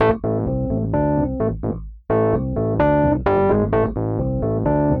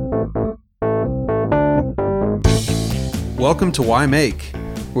Welcome to Why Make,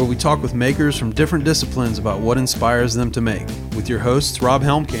 where we talk with makers from different disciplines about what inspires them to make, with your hosts Rob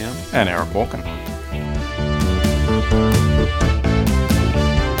Helmkamp and Eric Wolken.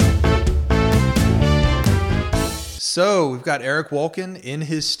 So we've got Eric Wolken in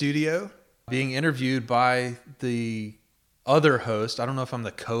his studio being interviewed by the other host. I don't know if I'm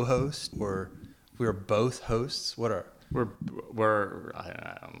the co-host or if we're both hosts. What are We're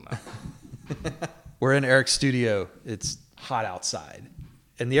I don't know. We're in Eric's studio. It's hot outside,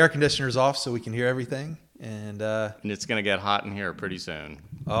 and the air conditioner's off, so we can hear everything. And it's gonna get hot in here pretty soon.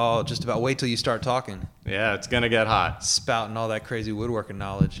 Oh, just about wait till you start talking. Yeah, it's gonna get hot. Spouting all that crazy woodworking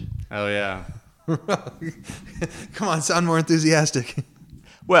knowledge. Oh yeah. Come on, sound more enthusiastic.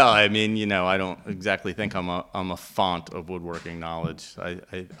 Well, I mean, you know, I don't exactly think I'm a font of woodworking knowledge.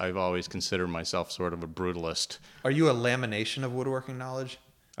 I've always considered myself sort of a brutalist. Are you a lamination of woodworking knowledge?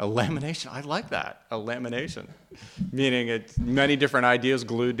 A lamination? I like that. A lamination, meaning it's many different ideas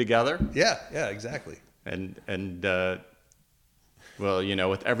glued together. Yeah, exactly. And well, you know,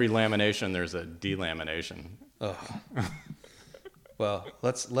 with every lamination, there's a delamination. Oh. Well,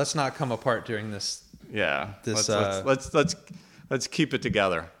 let's not come apart during this. Yeah. This let's keep it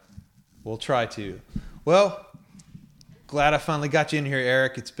together. We'll try to. Well, glad I finally got you in here,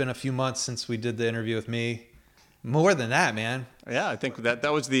 Eric. It's been a few months since we did the interview with me. More than that, man. Yeah, I think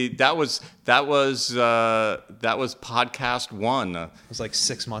that was podcast 1. It was like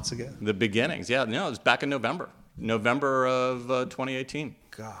 6 months ago. The beginnings. Yeah, no, it was back in November of 2018.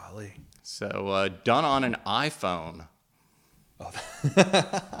 Golly. So done on an iPhone. Oh.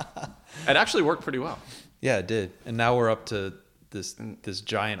 It actually worked pretty well. Yeah, it did. And now we're up to this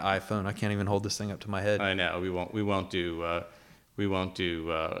giant iPhone. I can't even hold this thing up to my head. I know. We won't do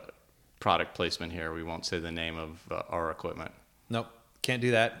product placement here. We won't say the name of our equipment. Nope, can't do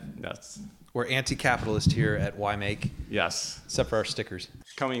that. We're anti-capitalist here at Why Make. Yes. Except for our stickers.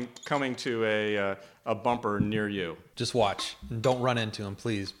 Coming to a bumper near you. Just watch and don't run into them,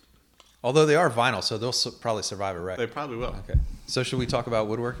 please. Although they are vinyl, so they'll probably survive a wreck. They probably will. Okay. So should we talk about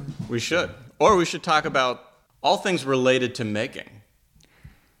woodworking? We should. Or we should talk about all things related to making.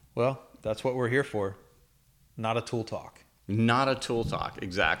 Well, that's what we're here for. Not a tool talk. Not a tool talk,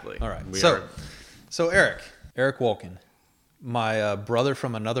 exactly. All right. So Eric Wolken, my brother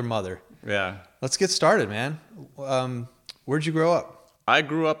from another mother. Yeah. Let's get started, man. Where'd you grow up? I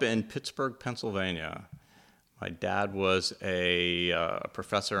grew up in Pittsburgh, Pennsylvania. My dad was a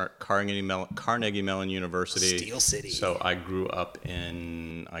professor at Carnegie Mellon University. Steel City. So I grew up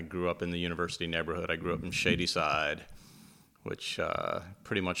in the university neighborhood. I grew up in Shadyside, which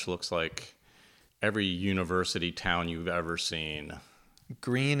pretty much looks like every university town you've ever seen.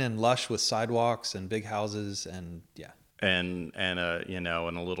 Green and lush with sidewalks and big houses and yeah. And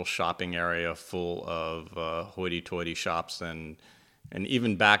a little shopping area full of hoity-toity shops and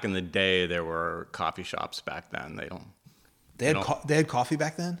even back in the day, there were coffee shops back then. They had coffee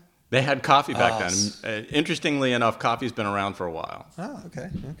back then? They had coffee back then. Interestingly enough, coffee's been around for a while. Oh, okay.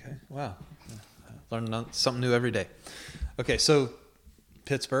 Wow. Learn something new every day. Okay, so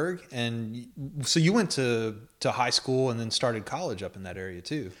Pittsburgh, and so you went to high school and then started college up in that area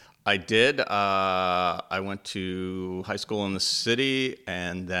too. I did. I went to high school in the city,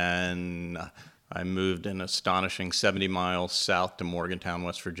 and then I moved an astonishing 70 miles south to Morgantown,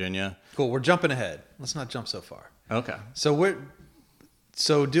 West Virginia. Cool. We're jumping ahead. Let's not jump so far. Okay. So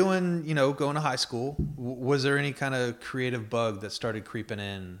going to high school, was there any kind of creative bug that started creeping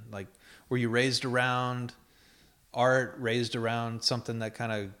in? Like, were you raised around art, raised around something that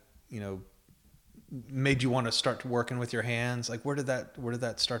kind of, made you want to start working with your hands? Like, where did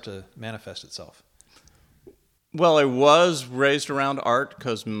that start to manifest itself? Well, I was raised around art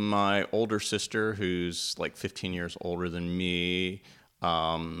because my older sister, who's like 15 years older than me.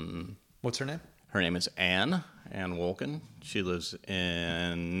 What's her name? Her name is Ann Wolken. She lives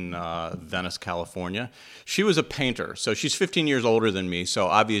in Venice, California. She was a painter, so she's 15 years older than me. So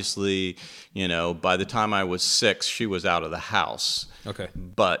obviously, by the time I was 6, she was out of the house. Okay.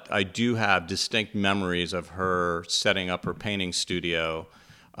 But I do have distinct memories of her setting up her painting studio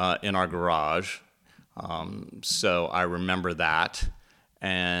in our garage. So I remember that.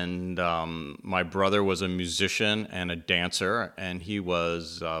 And my brother was a musician and a dancer, and he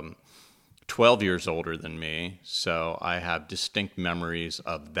was 12 years older than me. So I have distinct memories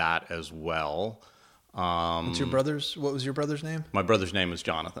of that as well. What was your brother's name? My brother's name is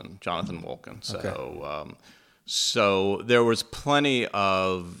Jonathan Wolken. So, okay. So there was plenty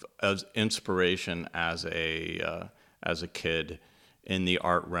of inspiration as a kid in the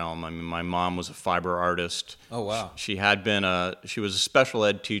art realm. I mean, my mom was a fiber artist. Oh, wow. She was a special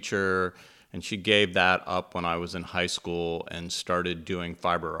ed teacher. and she gave that up when I was in high school and started doing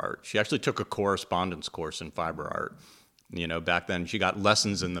fiber art. She actually took a correspondence course in fiber art. Back then she got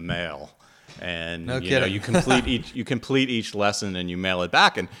lessons in the mail, and No kidding. you complete each lesson and you mail it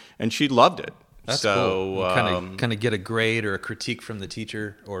back, and she loved it. That's so cool. Kind of get a grade or a critique from the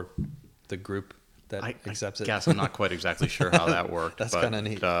teacher or the group that accepts it. I guess I'm not quite exactly sure how that worked. That's kind of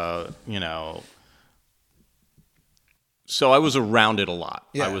neat. So I was around it a lot.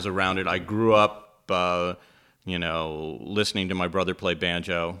 Yeah. I was around it. I grew up, listening to my brother play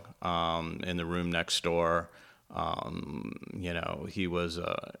banjo in the room next door.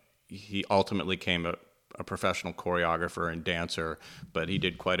 He ultimately became a professional choreographer and dancer, but he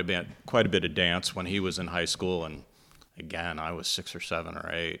did quite a bit of dance when he was in high school. And again, I was 6 or 7 or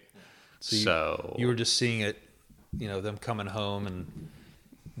 8. So you were just seeing it, them coming home and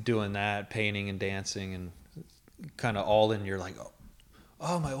doing that, painting and dancing, and kind of all in. You're like,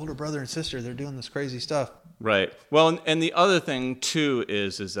 oh, my older brother and sister, they're doing this crazy stuff. Right. Well, and the other thing too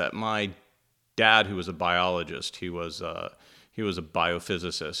is that my dad, who was a biologist, he was a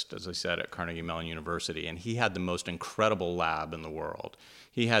biophysicist, as I said, at Carnegie Mellon University, and he had the most incredible lab in the world.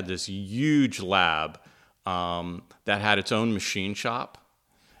 He had this huge lab that had its own machine shop.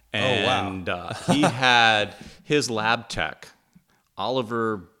 And he had his lab tech,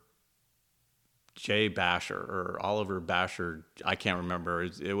 Oliver Basher, I can't remember.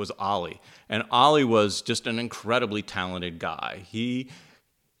 It was Ollie. And Ollie was just an incredibly talented guy.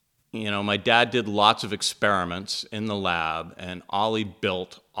 My dad did lots of experiments in the lab, and Ollie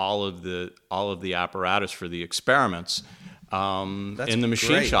built all of the apparatus for the experiments in the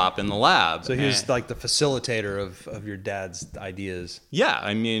machine shop in the lab. So he was like the facilitator of your dad's ideas. Yeah,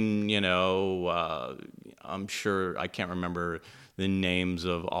 I'm sure I can't remember the names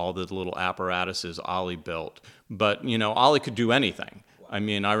of all the little apparatuses Ollie built, but Ollie could do anything. I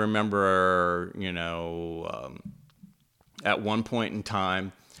remember at one point in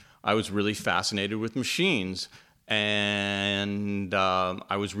time, I was really fascinated with machines, and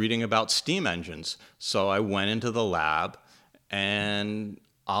I was reading about steam engines. So I went into the lab, and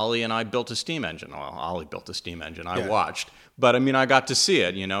Ollie and I built a steam engine. Well, Ollie built a steam engine. I watched, but I got to see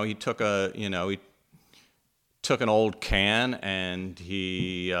it. He took an old can and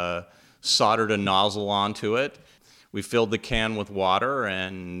he soldered a nozzle onto it. We filled the can with water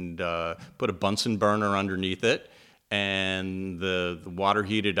and put a Bunsen burner underneath it, and the water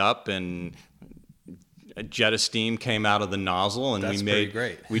heated up and a jet of steam came out of the nozzle, and pretty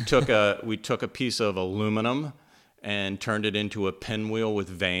great. we took a piece of aluminum and turned it into a pinwheel with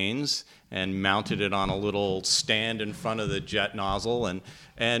vanes and mounted it on a little stand in front of the jet nozzle,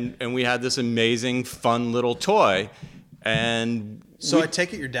 and we had this amazing fun little toy. And so I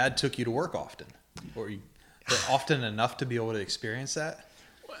take it your dad took you to work often, or often enough to be able to experience that?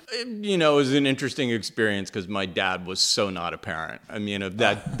 It was an interesting experience because my dad was so not a parent. Of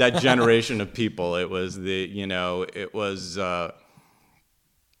that generation of people, it was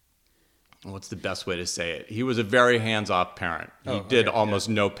what's the best way to say it? He was a very hands-off parent. He did almost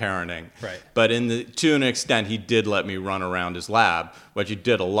no parenting. Right. But to an extent, he did let me run around his lab, which he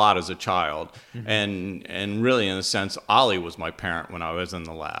did a lot as a child. Mm-hmm. And really, in a sense, Ollie was my parent when I was in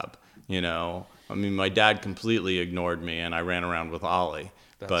the lab. My dad completely ignored me, and I ran around with Ollie.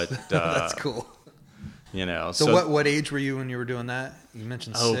 That's cool. So what age were you when you were doing that? You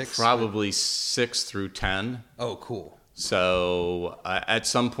mentioned 6. Probably 6 through 10. Oh, cool. So at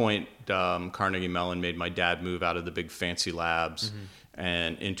some point, Carnegie Mellon made my dad move out of the big fancy labs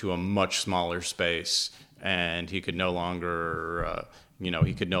and into a much smaller space, and he could no longer,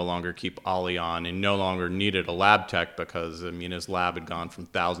 keep Ollie on, and no longer needed a lab tech because his lab had gone from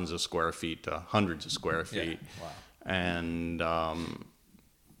thousands of square feet to hundreds of square feet. Yeah. Wow. And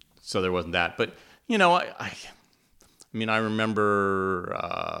so there wasn't that, but I remember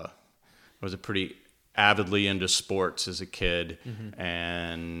I was a pretty avidly into sports as a kid,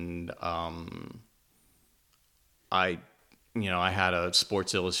 and I had a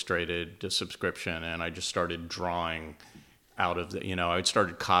Sports Illustrated subscription, and I just started drawing out of the, I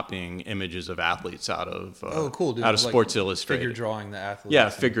started copying images of athletes out of out of Sports Illustrated. Figure drawing the athletes. Yeah,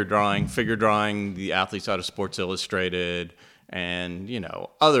 figure drawing the athletes out of Sports Illustrated, and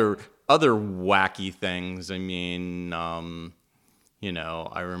other wacky things. I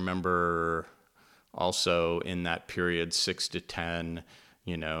remember also in that period, 6 to 10,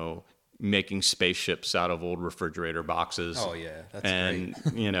 making spaceships out of old refrigerator boxes. Oh yeah, that's great.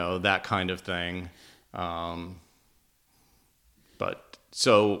 And that kind of thing. But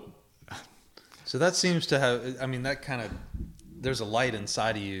so that seems to have. That kind of. There's a light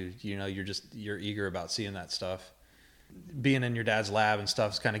inside of you. You're eager about seeing that stuff. being in your dad's lab and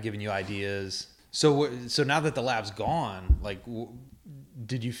stuff is kind of giving you ideas. So now that the lab's gone, like,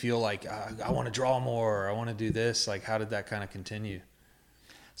 did you feel like I want to draw more, or I want to do this? Like, how did that kind of continue?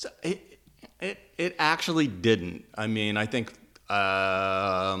 So it actually didn't. I mean, I think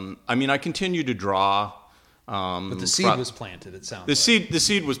I continued to draw. But the seed was planted. It sounds the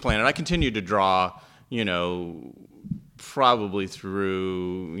seed was planted. I continued to draw. Probably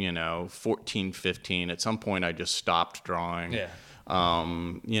through 14, 15. At some point, I just stopped drawing. Yeah.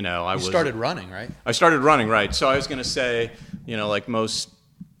 I started running, right? I started running, right. So I was going to say, like most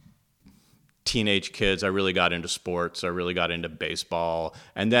teenage kids, I really got into sports. I really got into baseball.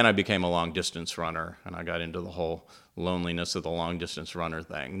 And then I became a long distance runner, and I got into the whole loneliness of the long distance runner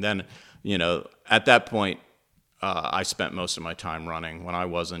thing. Then, at that point, I spent most of my time running. When I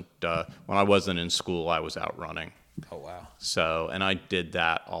wasn't in school, I was out running. Oh, wow. So, and I did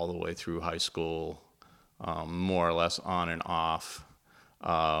that all the way through high school, more or less on and off.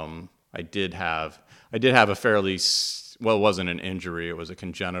 I did have a fairly, well, it wasn't an injury, it was a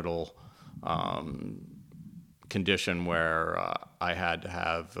congenital condition where I had to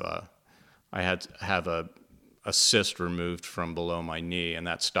have a cyst removed from below my knee, and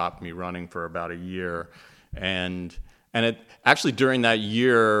that stopped me running for about a year. And it actually, during that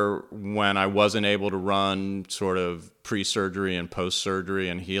year when I wasn't able to run, sort of pre-surgery and post-surgery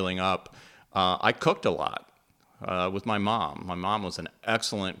and healing up, I cooked a lot with my mom. My mom was an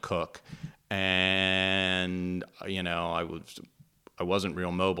excellent cook, and I wasn't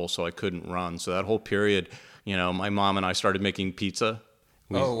real mobile, so I couldn't run. So that whole period, my mom and I started making pizza.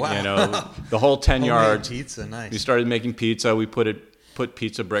 Oh, wow. The whole 10 yards. Pizza, nice. We started making pizza. We put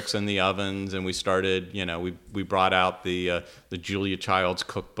pizza bricks in the ovens, and we started, we brought out the Julia Childs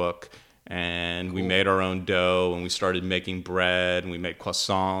cookbook, and Cool. we made our own dough, and we started making bread, and we made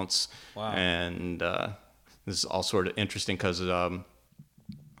croissants. Wow. And this is all sort of interesting because, I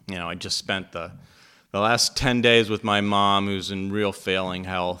just spent the last 10 days with my mom, who's in real failing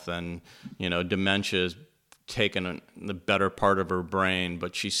health, and, dementia's taken the better part of her brain,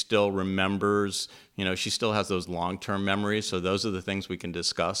 but she still remembers, she still has those long-term memories. So those are the things we can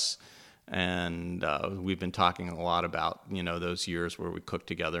discuss. And we've been talking a lot about, those years where we cooked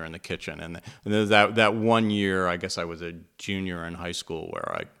together in the kitchen. And that 1 year, I guess I was a junior in high school,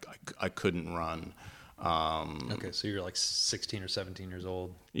 where I couldn't run. Okay, so you're like 16 or 17 years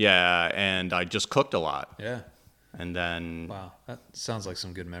old. Yeah, and I just cooked a lot. Yeah. And then... Wow, that sounds like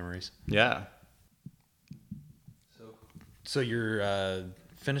some good memories. Yeah. So you're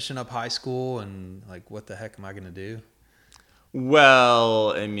finishing up high school, and like, what the heck am I going to do?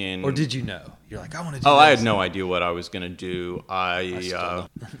 Well, I mean... Or did you know? You're like, I want to do this. I had no idea what I was going to do. I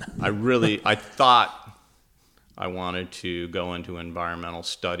thought I wanted to go into environmental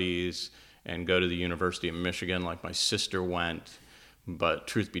studies and go to the University of Michigan like my sister went. But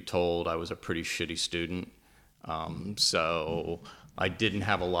truth be told, I was a pretty shitty student. So I didn't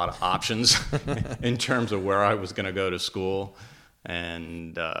have a lot of options in terms of where I was going to go to school.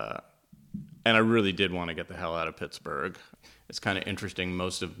 And I really did want to get the hell out of Pittsburgh. It's kind of interesting.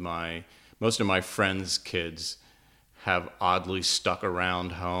 Most of my friends' kids have oddly stuck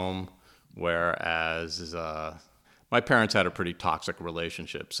around home, whereas my parents had a pretty toxic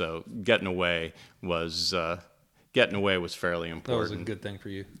relationship. So getting away was fairly important. That was a good thing for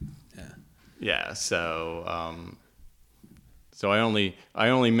you. Yeah. Yeah. So I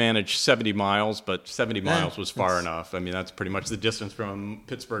only managed 70 miles, but 70 miles was far enough. I mean, that's pretty much the distance from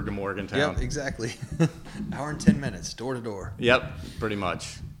Pittsburgh to Morgantown. Yep, exactly. Hour and 10 minutes, door to door. Yep, pretty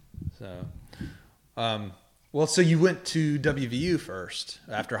much. So, so you went to WVU first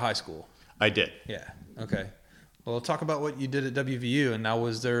after high school. I did. Yeah. Okay. Well, talk about what you did at WVU, and now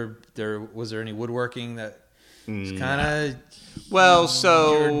was there any woodworking that was kind of... Well,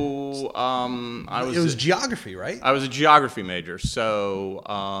 so it was geography, right? I was a geography major, so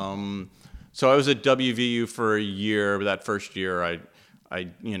I was at WVU for a year. But that first year,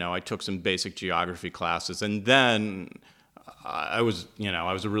 I took some basic geography classes, and then I was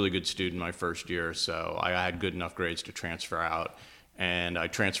a really good student my first year, so I had good enough grades to transfer out. And I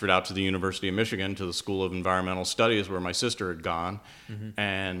transferred out to the University of Michigan, to the School of Environmental Studies, where my sister had gone. Mm-hmm.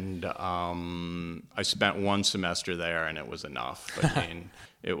 And I spent one semester there, and it was enough. I mean,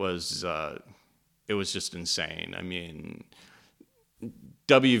 it was just insane. I mean,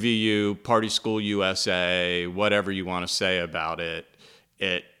 WVU, Party School USA, whatever you want to say about it,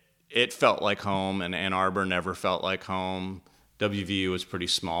 it felt like home, and Ann Arbor never felt like home. WVU was pretty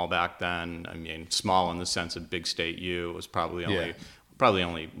small back then. I mean, small in the sense of Big State U. It was probably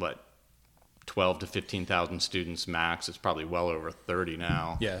only what, 12 to 15,000 students max. It's probably well over 30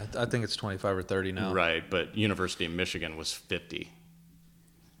 now. Yeah, I think it's 25 or 30 now. Right, but University of Michigan was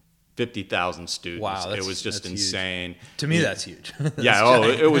 50,000 students. Wow, it was just insane. Huge. To me, that's huge. Yeah,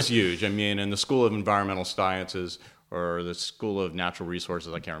 it was huge. I mean, in the School of Environmental Sciences or the School of Natural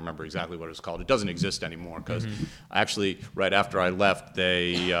Resources, I can't remember exactly what it was called. It doesn't exist anymore because actually, right after I left,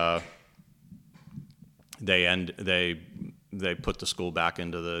 they put the school back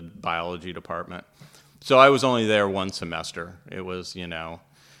into the biology department. So I was only there one semester. It was,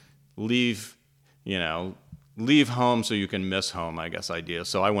 leave home so you can miss home, I guess, idea.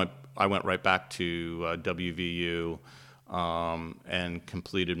 So I went right back to WVU and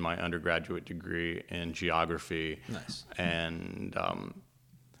completed my undergraduate degree in geography. Nice. And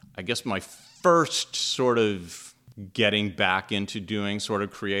I guess my first sort of getting back into doing sort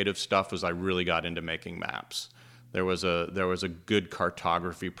of creative stuff was I really got into making maps. There was a good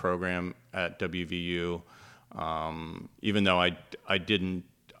cartography program at WVU, even though I didn't.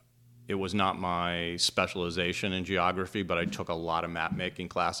 It was not my specialization in geography, but I took a lot of map making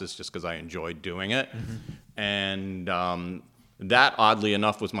classes just because I enjoyed doing it. And that, oddly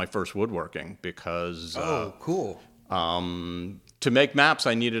enough, was my first woodworking because cool. To make maps,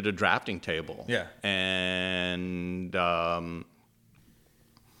 I needed a drafting table. Yeah. And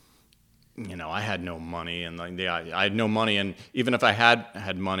I had no money, and I had no money, and even if I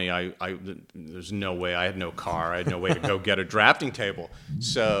had money, there's no way. I had no car. I had no way to go get a drafting table.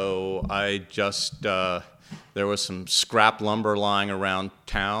 So I just there was some scrap lumber lying around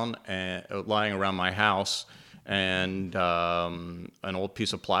town, and lying around my house, and an old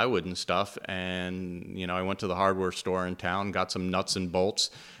piece of plywood and stuff. And I went to the hardware store in town, got some nuts and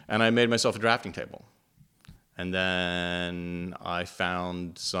bolts, and I made myself a drafting table. And then I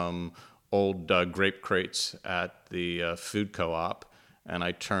found some old grape crates at the food co-op, and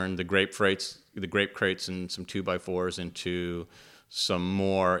I turned the grape crates and some 2x4s into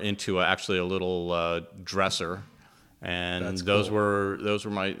actually a little dresser, and That's those cool. were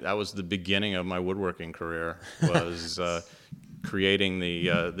that was the beginning of my woodworking career, was creating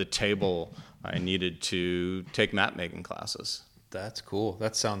the table I needed to take map making classes. That's cool.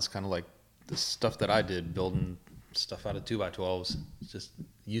 That sounds kind of like the stuff that I did, building stuff out of 2x12s. It's just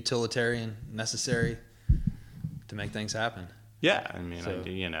utilitarian, necessary to make things happen. Yeah, I mean,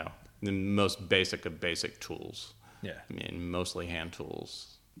 the most basic of basic tools. Yeah. I mean, mostly hand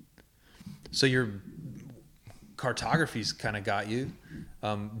tools. So your cartography's kind of got you.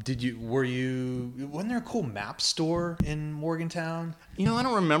 Wasn't there a cool map store in Morgantown? I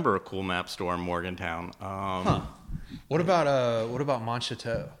don't remember a cool map store in Morgantown. What about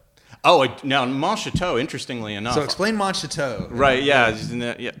Montchateau? Now Montchateau, interestingly enough. So explain Montchateau. Right, yeah.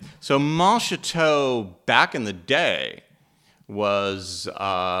 So Montchateau back in the day was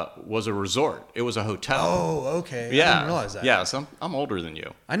a resort. It was a hotel. Oh, okay. Yeah. I didn't realize that. Yeah, so I'm older than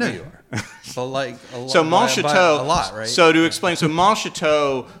you. I know you are. But So Montchateau, by a lot, right? So to explain,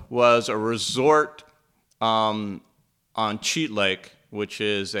 Montchateau was a resort on Cheat Lake, which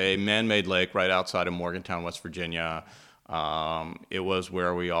is a man-made lake right outside of Morgantown, West Virginia. It was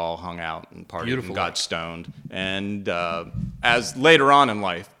where we all hung out and partied and got stoned, and as later on in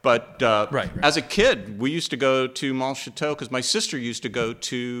life. But right. As a kid, we used to go to Montchateau because my sister used to go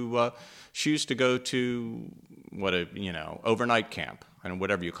to. She used to go to overnight camp and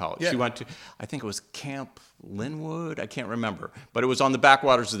whatever you call it. Yeah. She went to, I think it was Camp Linwood. I can't remember, but it was on the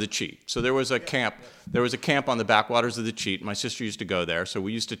backwaters of the Cheat. So there was a camp. There was a camp on the backwaters of the Cheat. My sister used to go there, so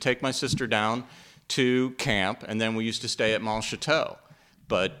we used to take my sister down to camp, and then we used to stay at Montchateau.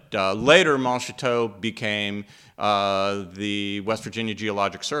 But later, Montchateau became the West Virginia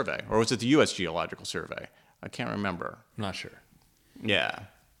Geologic Survey, or was it the U.S. Geological Survey? I can't remember. I'm not sure. Yeah.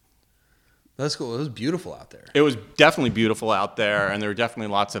 That's cool. It was beautiful out there. It was definitely beautiful out there, and there were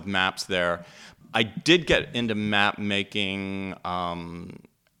definitely lots of maps there. I did get into map making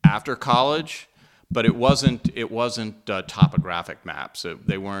after college, but it wasn't topographic maps.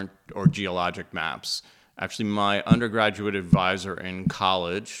 They weren't, or geologic maps. Actually, my undergraduate advisor in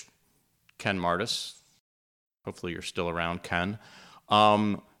college, Ken Martis, hopefully you're still around, Ken,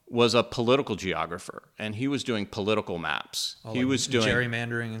 was a political geographer, and he was doing political maps. He was doing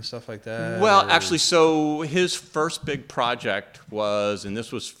gerrymandering and stuff like that. Well, actually, so his first big project was, and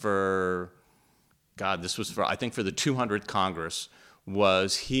this was for I think for the 200th Congress,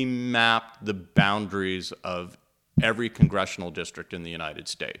 was he mapped the boundaries of every congressional district in the United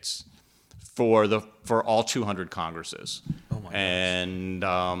States for all 200 Congresses. Oh my gosh.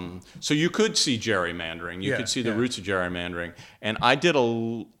 And so you could see gerrymandering. You could see the roots of gerrymandering. And I did a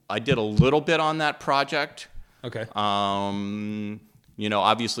little bit on that project. Okay.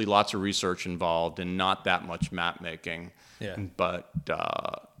 obviously lots of research involved and not that much map making. Yeah. But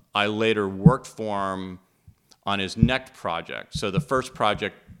I later worked for him on his next project. So the first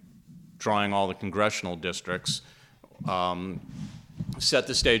project, drawing all the congressional districts, set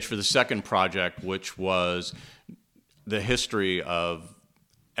the stage for the second project, which was the history of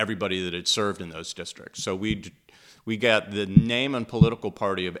everybody that had served in those districts. So we got the name and political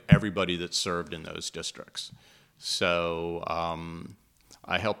party of everybody that served in those districts. So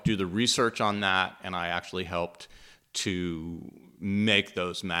I helped do the research on that, and I actually helped to make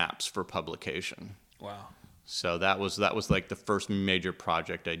those maps for publication. Wow. So that was like the first major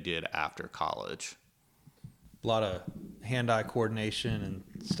project I did after college. A lot of hand-eye coordination and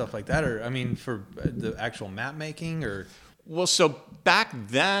stuff like that, or I mean, for the actual map making, or Well, so back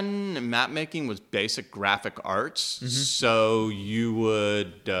then, map making was basic graphic arts. Mm-hmm. So you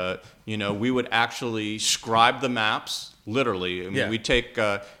would, we would actually scribe the maps, literally. I mean, Yeah. we'd take,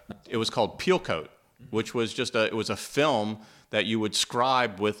 it was called peel coat, which was just it was a film that you would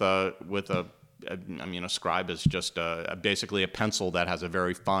scribe with a scribe is just basically a pencil that has a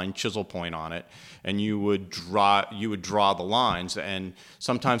very fine chisel point on it, and you would draw the lines, and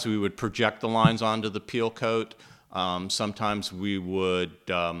sometimes we would project the lines onto the peel coat. Sometimes we would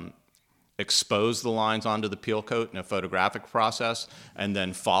expose the lines onto the peel coat in a photographic process, and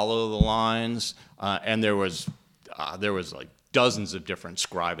then follow the lines. And there was like dozens of different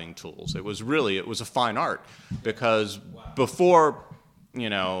scribing tools. It was a fine art, because before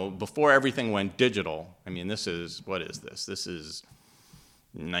everything went digital. I mean, what is this? This is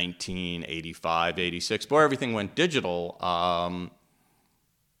 1985, 86. Before everything went digital,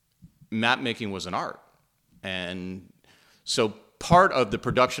 map making was an art. And so part of the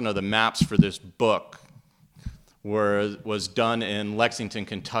production of the maps for this book was done in Lexington,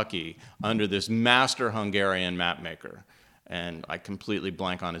 Kentucky, under this master Hungarian map maker. And I completely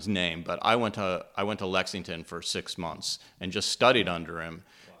blank on his name, but I went to Lexington for 6 months and just studied under him,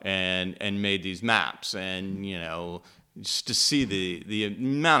 and made these maps. And just to see the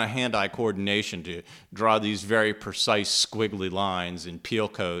amount of hand-eye coordination to draw these very precise squiggly lines in peel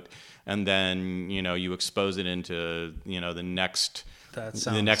coat, and then you expose it into the next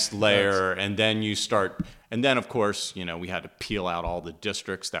layer, and then you start. And then, of course, we had to peel out all the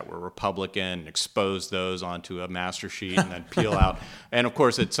districts that were Republican, expose those onto a master sheet, and then peel out. And, of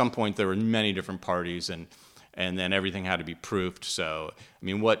course, at some point there were many different parties, and then everything had to be proofed. So, I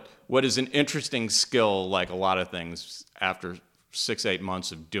mean, what is an interesting skill, like a lot of things, after 6-8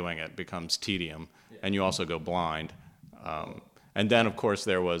 months of doing it, becomes tedium, and you also go blind. And then, of course,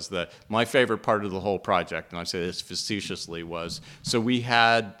 there was my favorite part of the whole project, and I say this facetiously, was so we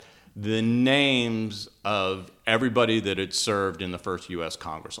had the names of everybody that had served in the first U.S.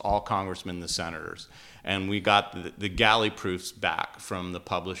 Congress, all congressmen, the senators. And we got the galley proofs back from the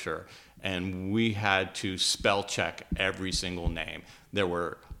publisher, and we had to spell check every single name. There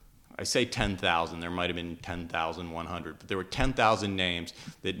were, I say 10,000, there might have been 10,100, but there were 10,000 names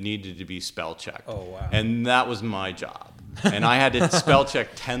that needed to be spell checked. Oh, wow. And that was my job. And I had to spell check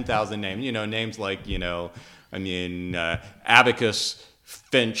 10,000 names, names like, Abacus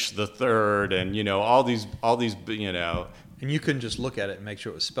Finch the Third, and all these. And you couldn't just look at it and make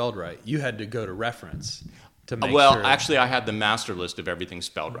sure it was spelled right. You had to go to reference to make Well, sure. actually, I had the master list of everything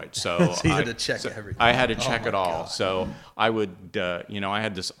spelled right, so, So you had to check everything. I had to check Oh, it my all. God. So I would, I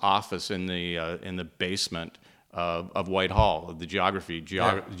had this office in the basement of Whitehall, the geology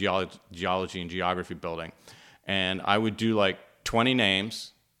and geography building, and I would do like 20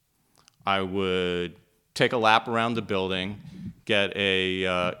 names. I would take a lap around the building, get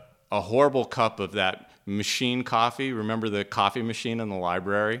a horrible cup of that machine coffee. Remember the coffee machine in the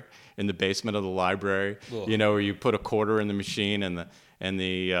library, in the basement of the library? Ugh. Where you put a quarter in the machine and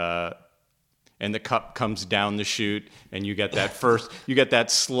the cup comes down the chute, and you get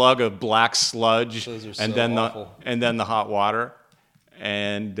that slug of black sludge, Those are so and then awful. the hot water,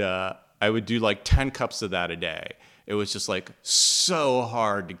 and I would do like 10 cups of that a day. It was just like so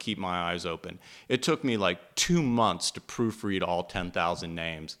hard to keep my eyes open. It took me like 2 months to proofread all 10,000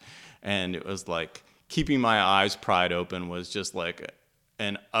 names, and it was like keeping my eyes pried open was just like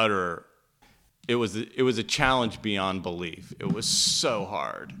an utter. It was a challenge beyond belief. It was so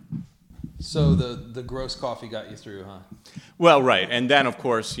hard. So the gross coffee got you through, huh? Well, right, and then of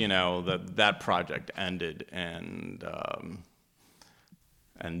course that project ended, and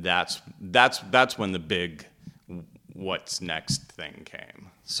that's when the big what's next thing came.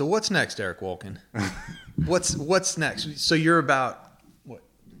 So what's next, Eric Wolkin? What's next? So you're about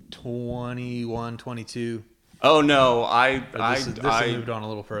 21, 22? Oh no, This has moved on a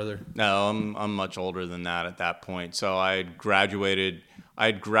little further. No, I'm much older than that at that point. So I had graduated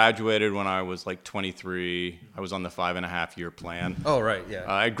I graduated when I was like 23. I was on the 5.5-year plan. Oh, right, yeah.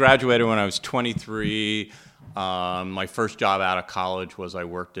 I graduated when I was 23. My first job out of college was I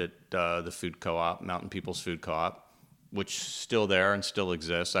worked at the food co-op, Mountain People's Food Co-op, which is still there and still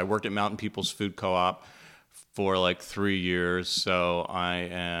exists. I worked at Mountain People's Food Co-op for like 3 years, so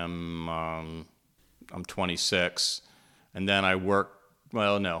I'm 26, and then I worked.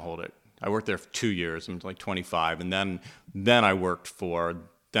 Well, no, hold it. I worked there for 2 years. I'm like 25, and then I worked for.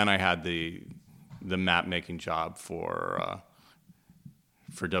 Then I had the map making job for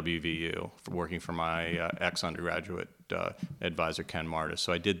WVU, for working for my ex undergraduate advisor Ken Martis.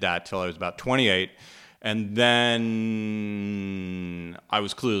 So I did that till I was about 28. And then I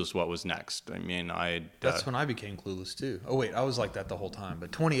was clueless what was next. I mean, That's when I became clueless too. Oh wait, I was like that the whole time.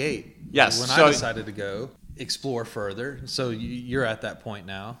 But 28, yes, when so I decided to go explore further. So you're at that point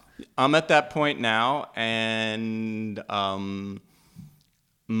now. I'm at that point now, and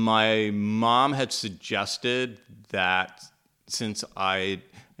my mom had suggested that since I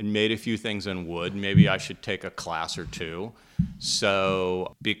had made a few things in wood, maybe I should take a class or two.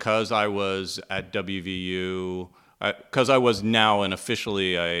 So because I was at WVU, because I was now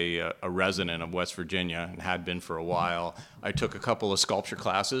officially a resident of West Virginia and had been for a while, I took a couple of sculpture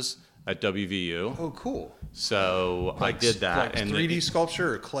classes at WVU. Oh, cool. So I did that. Like and 3D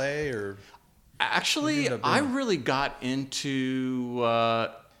sculpture or clay or? Actually, I really got into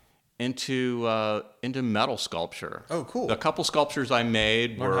metal sculpture. Oh, cool. The couple sculptures I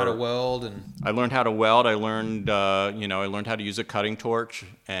made learned how to weld and. I learned how to weld. I learned I learned how to use a cutting torch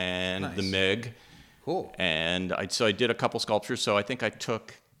and the MIG. Cool. And so I did a couple sculptures. So I think I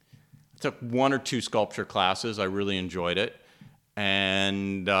took 1 or 2 sculpture classes. I really enjoyed it,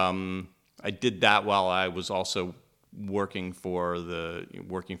 and I did that while I was also working for the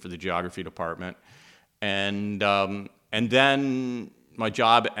geography department, and then my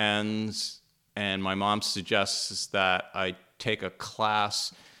job ends, and my mom suggests that I take a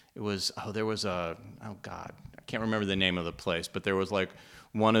class. It was I can't remember the name of the place, but there was like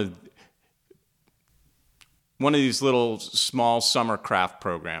one of these little small summer craft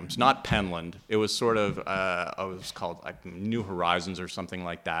programs, not Penland. It was sort of it was called like New Horizons or something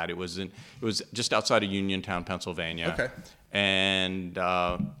like that. It was just outside of Uniontown, Pennsylvania. Okay. And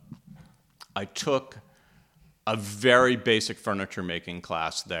I took a very basic furniture making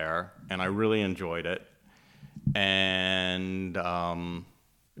class there, and I really enjoyed it. And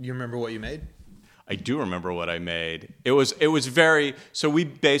you remember what you made? I do remember what I made. It was very. So we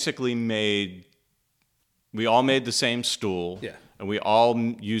basically we all made the same stool. Yeah. And we all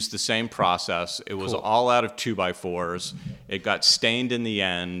used the same process. It was all out of 2x4s. It got stained in the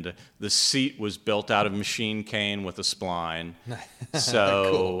end. The seat was built out of machine cane with a spline.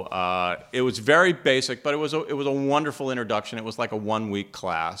 So it was very basic, but it was a wonderful introduction. It was like a 1-week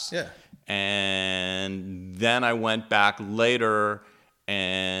class. Yeah. And then I went back later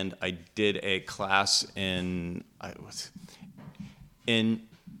and I did a class in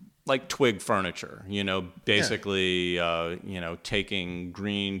like twig furniture, basically, taking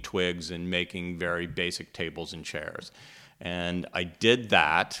green twigs and making very basic tables and chairs. And I did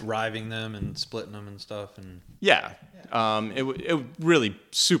that. Riving them and splitting them and stuff. And yeah. It really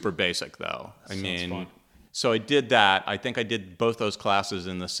super basic, though. Sounds fun. So I did that. I think I did both those classes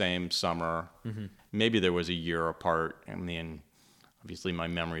in the same summer. Mm-hmm. Maybe there was a year apart. I mean, obviously my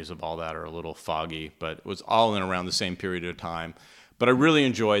memories of all that are a little foggy, but it was all in around the same period of time. But I really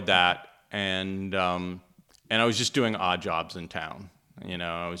enjoyed that, and I was just doing odd jobs in town.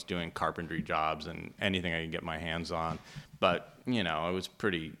 I was doing carpentry jobs and anything I could get my hands on. But I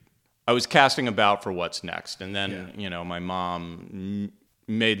was casting about for what's next. And then my mom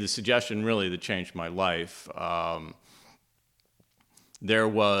made the suggestion really that changed my life. There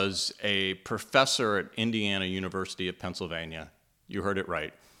was a professor at Indiana University of Pennsylvania. You heard it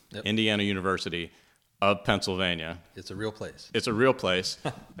right. Yep. Indiana University of Pennsylvania. It's a real place. It's a real place.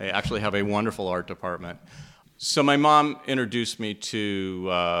 They actually have a wonderful art department. So my mom introduced me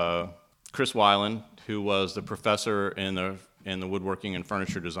to Chris Weiland, who was the professor in the woodworking and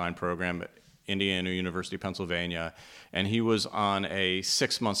furniture design program at Indiana University, Pennsylvania, and he was on a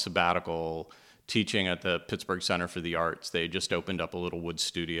 6-month sabbatical teaching at the Pittsburgh Center for the Arts. They just opened up a little wood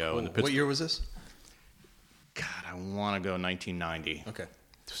studio. In the What year was this? God, I want to go 1990. Okay.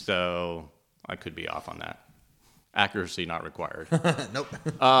 So I could be off on that. Accuracy not required. Nope.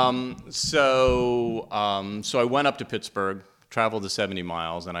 So I went up to Pittsburgh, traveled the 70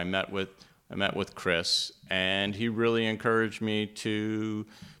 miles, and I met with Chris, and he really encouraged me to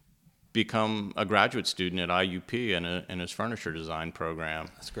become a graduate student at IUP in his furniture design program.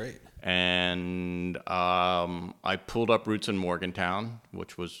 That's great. And I pulled up roots in Morgantown,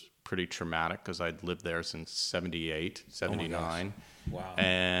 which was pretty traumatic because I'd lived there since 78, 79. Wow.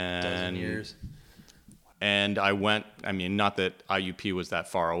 And, dozen years. And I went, I mean, not that IUP was that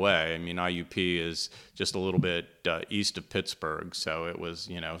far away. I mean, IUP is just a little bit east of Pittsburgh. So it was,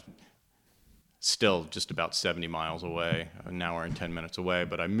 still just about 70 miles away, an hour and 10 minutes away.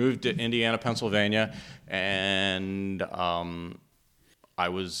 But I moved to Indiana, Pennsylvania, and I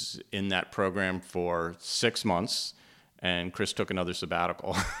was in that program for 6 months, and Chris took another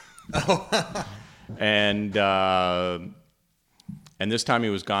sabbatical. And this time he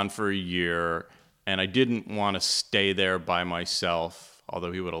was gone for a year, and I didn't want to stay there by myself,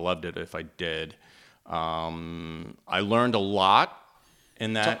 although he would have loved it if I did. I learned a lot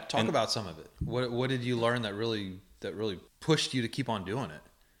in that. Talk about some of it. What did you learn that really pushed you to keep on doing it?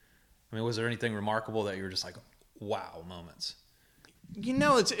 I mean, was there anything remarkable that you were just like, wow moments?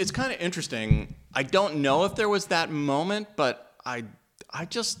 It's kind of interesting. I don't know if there was that moment, but I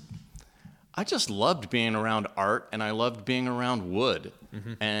just loved being around art, and I loved being around wood.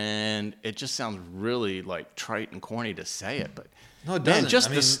 Mm-hmm. And it just sounds really like trite and corny to say it, but no, it doesn't.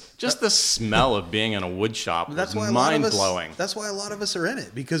 The smell of being in a wood shop was mind-blowing. That's why a lot of us are in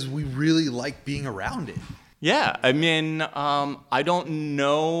it, because we really like being around it. Yeah, I mean, I don't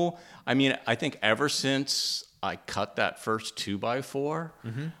know. I mean, I think ever since I cut that first 2x4,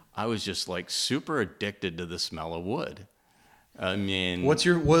 mm-hmm. I was just like super addicted to the smell of wood. I mean, what's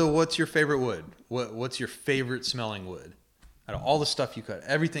your favorite wood? What's your favorite smelling wood out of all the stuff you cut?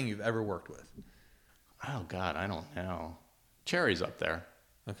 Everything you've ever worked with? Oh God, I don't know. Cherry's up there.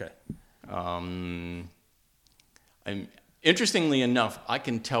 Okay. Interestingly enough, I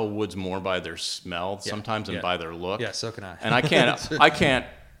can tell woods more by their smell sometimes than by their look. Yeah, so can I. And I can't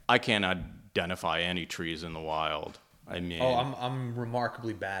identify any trees in the wild. I mean, I'm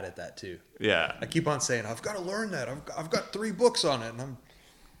remarkably bad at that too. Yeah. I keep on saying I've got to learn that. I've got 3 books on it, and I'm.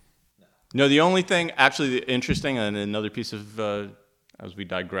 No, the only thing actually interesting, and another piece of, as we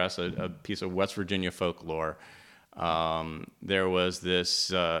digress, a piece of West Virginia folklore. There was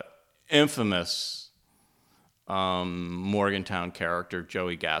this infamous Morgantown character,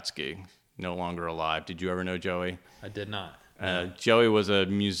 Joey Gatsky, no longer alive. Did you ever know Joey? I did not. Joey was a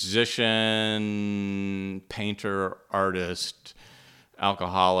musician, painter, artist,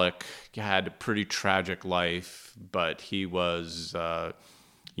 alcoholic. He had a pretty tragic life, but he was,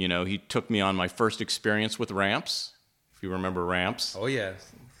 he took me on my first experience with ramps, if you remember ramps. Oh, yeah.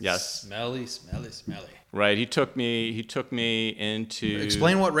 Yes. Smelly. Right. He took me into.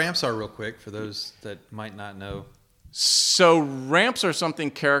 Explain what ramps are real quick for those that might not know. So ramps are something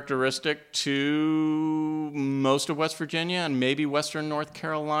characteristic to most of West Virginia and maybe Western North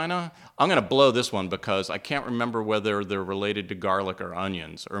Carolina. I'm going to blow this one because I can't remember whether they're related to garlic or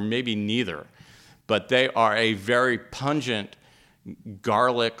onions, or maybe neither. But they are a very pungent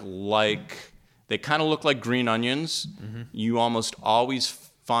garlic-like. They kind of look like green onions. Mm-hmm. You almost always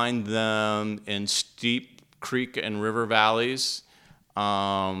find them in steep creek and river valleys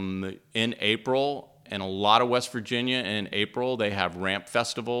in April. In a lot of West Virginia, in April, they have ramp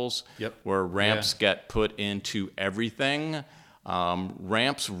festivals where ramps get put into everything.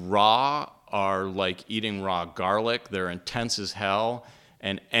 Ramps raw are like eating raw garlic. They're intense as hell.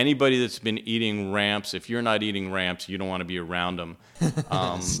 And anybody that's been eating ramps, if you're not eating ramps, you don't want to be around them.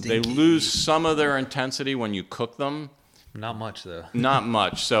 They lose some of their intensity when you cook them. Not much, though. Not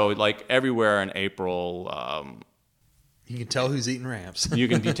much. So, like everywhere in April, you can tell who's eating ramps. You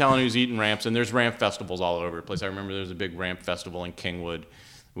can be telling who's eating ramps, and there's ramp festivals all over the place. I remember there was a big ramp festival in Kingwood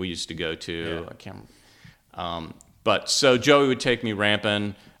we used to go to. I can't remember. But so Joey would take me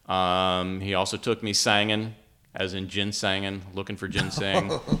ramping. He also took me sangin', as in ginsengin', looking for ginseng.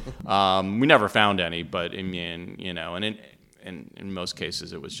 We never found any, but I mean, and in most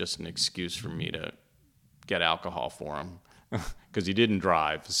cases it was just an excuse for me to get alcohol for him. Because he didn't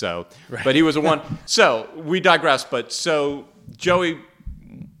drive, so right. But he was a one. So we digress. But so Joey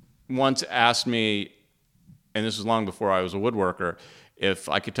once asked me, and this was long before I was a woodworker, if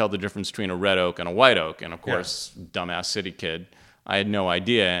I could tell the difference between a red oak and a white oak. And of course, dumbass city kid, I had no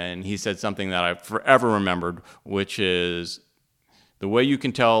idea. And he said something that I forever remembered, which is the way you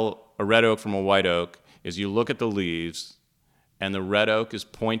can tell a red oak from a white oak is you look at the leaves, and the red oak is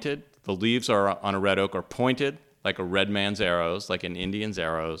pointed. The leaves on a red oak are pointed, like a red man's arrows, like an Indian's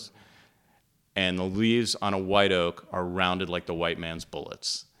arrows, and the leaves on a white oak are rounded like the white man's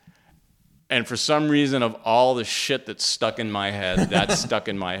bullets. And for some reason, of all the shit that's stuck in my head, that's stuck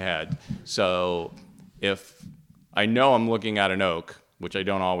in my head. So if I know I'm looking at an oak, which I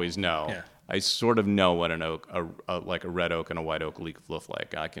don't always know. Yeah. I sort of know what an oak, like a red oak and a white oak look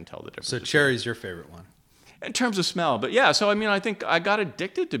like. I can tell the difference. So cherry's your favorite one. In terms of smell, but yeah. So I mean, I think I got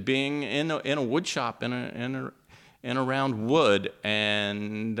addicted to being in a wood shop in around wood,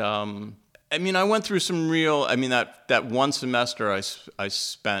 and I mean, I went through some real. I mean, that one semester I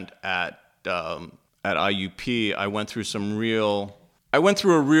spent at IUP, I went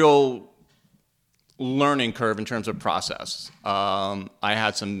through a real learning curve in terms of process. I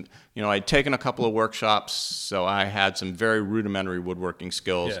had some, I'd taken a couple of workshops, so I had some very rudimentary woodworking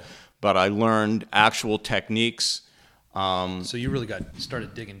skills, but I learned actual techniques. So you really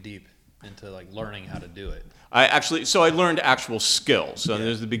started digging deep into like learning how to do it. I learned actual skills. So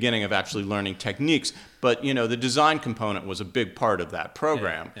there's the beginning of actually learning techniques, but the design component was a big part of that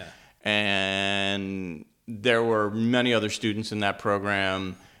program. Yeah. And there were many other students in that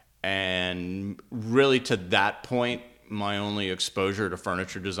program, and really to that point, my only exposure to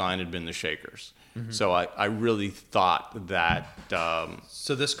furniture design had been the Shakers. Mm-hmm. So I really thought that...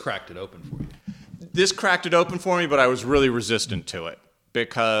 So this cracked it open for you? This cracked it open for me, but I was really resistant to it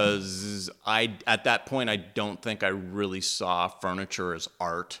because at that point, I don't think I really saw furniture as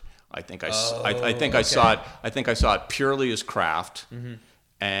art. I think I saw it purely as craft. Mm-hmm.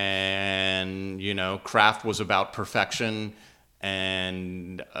 And, craft was about perfection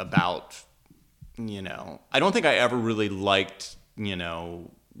and about, I don't think I ever really liked,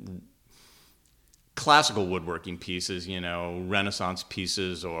 classical woodworking pieces, Renaissance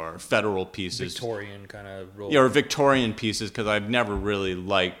pieces or federal pieces. Victorian kind of role. Yeah, or Victorian pieces, because I've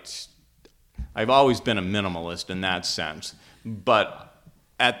always been a minimalist in that sense. But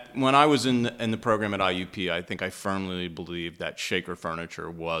when I was in the program at IUP, I think I firmly believed that Shaker furniture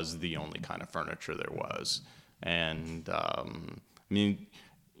was the only kind of furniture there was. And, I mean,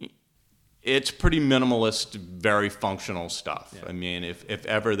 it's pretty minimalist, very functional stuff. Yeah. I mean, if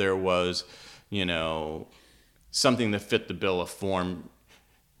ever there was, something that fit the bill of form,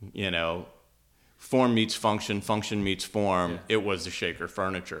 form meets function, function meets form, it was the Shaker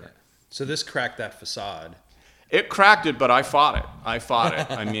furniture. Yeah. So this cracked that facade. It cracked it, but I fought it.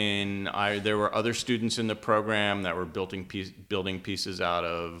 I mean, there were other students in the program that were building pieces out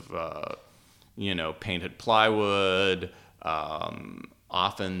of, painted plywood,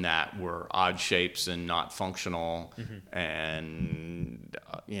 often that were odd shapes and not functional. Mm-hmm. And,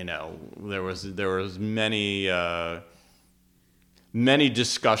 there was many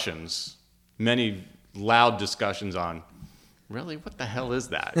discussions, many loud discussions on, really, what the hell is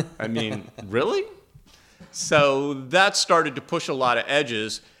that? I mean, really? So that started to push a lot of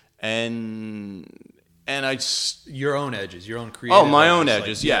edges, and your own edges, your own creative. Oh, my own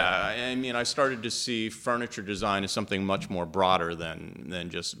edges, yeah. I mean, I started to see furniture design as something much more broader than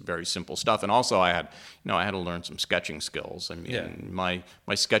just very simple stuff. And also, I had to learn some sketching skills. I mean, my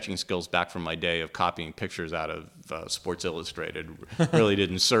sketching skills back from my day of copying pictures out of Sports Illustrated really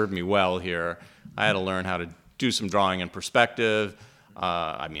didn't serve me well here. I had to learn how to do some drawing in perspective.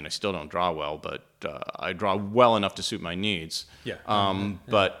 I mean, I still don't draw well, but I draw well enough to suit my needs. Yeah.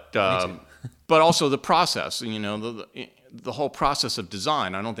 But also the process, the whole process of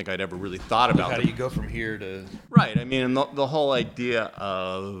design. I don't think I'd ever really thought about. How do you go from here to? Right. I mean, the whole idea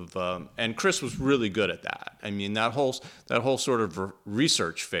of, and Chris was really good at that. I mean, that whole sort of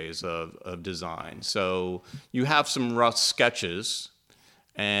research phase of design. So you have some rough sketches,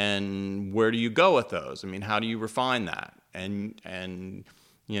 and where do you go with those? I mean, how do you refine that? And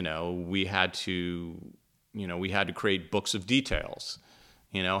we had to create books of details.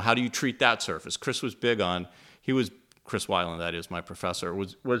 How do you treat that surface? Chris Weiland, that is my professor,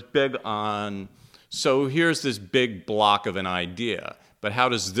 was big on, so here's this big block of an idea, but how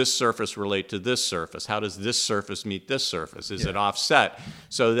does this surface relate to this surface? How does this surface meet this surface? Is it offset?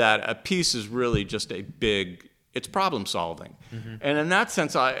 So that a piece is really just it's problem solving. Mm-hmm. And in that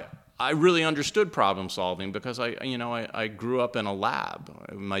sense, I really understood problem solving because I grew up in a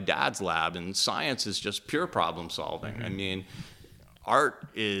lab, my dad's lab, and science is just pure problem solving. Mm-hmm. I mean, art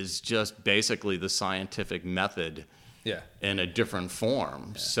is just basically the scientific method in a different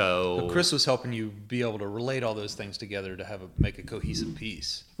form. Yeah. So Chris was helping you be able to relate all those things together to make a cohesive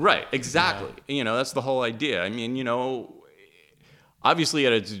piece. Right, exactly. That's the whole idea. I mean, obviously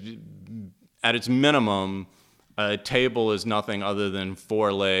at its minimum, a table is nothing other than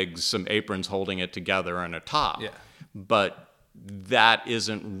four legs, some aprons holding it together, and a top. Yeah. But that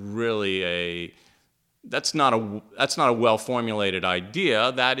isn't really that's not a well-formulated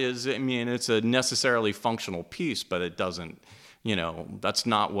idea. That is, I mean, it's a necessarily functional piece, but it doesn't that's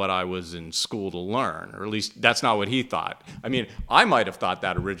not what I was in school to learn, or at least that's not what he thought. I mean, I might have thought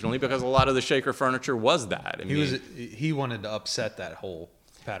that originally because a lot of the Shaker furniture was that. He wanted to upset that whole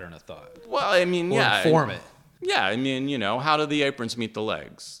pattern of thought. Well, I mean, Or inform it. Yeah, I mean, how do the aprons meet the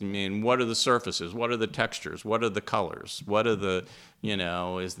legs? I mean, what are the surfaces? What are the textures? What are the colors? What are the,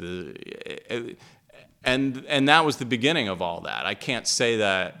 and that was the beginning of all that. I can't say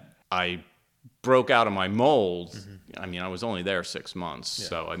that I broke out of my mold. Mm-hmm. I mean, I was only there 6 months,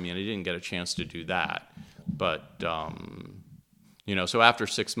 so I mean, I didn't get a chance to do that. But so after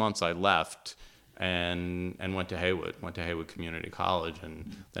 6 months, I left and went to Haywood Community College,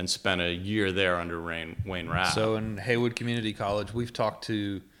 and then spent a year there under Wayne Rabb. So in Haywood Community College, we've talked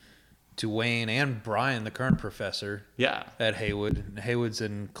to Wayne and Brian, the current professor. Yeah. At Haywood. Haywood's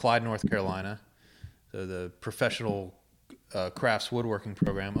in Clyde, North Carolina. The professional crafts woodworking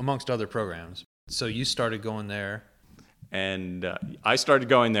program, amongst other programs. So you started going there. And I started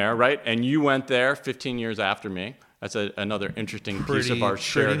going there, right? And you went there 15 years after me. That's another interesting piece of our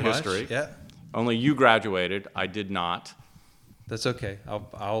shared history. Yeah. Only you graduated. I did not. That's okay.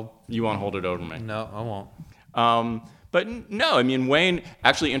 I'll. You won't hold it over me. No, I won't. But no, I mean, Wayne,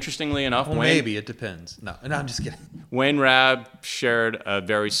 actually, interestingly enough, well, maybe it depends. No, I'm just kidding. Wayne Rabb shared a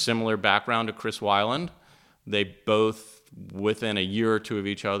very similar background to Chris Weiland. They both, within a year or two of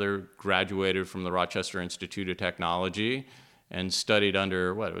each other, graduated from the Rochester Institute of Technology and studied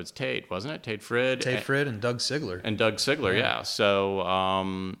under, it was Tate, wasn't it? Tate Frid. Tate Frid and Doug Sigler. Yeah.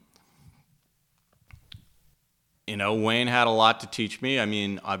 So, Wayne had a lot to teach me. I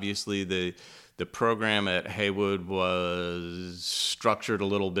mean, obviously, the program at Haywood was structured a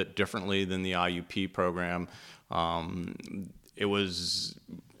little bit differently than the IUP program. It was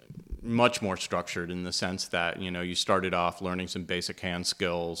much more structured in the sense that, you started off learning some basic hand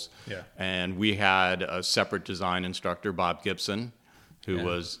skills. Yeah. And we had a separate design instructor, Bob Gibson, who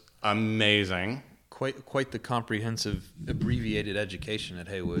was amazing. Quite the comprehensive, abbreviated education at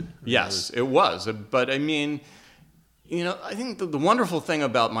Haywood. Yes, it was. But I mean, I think the wonderful thing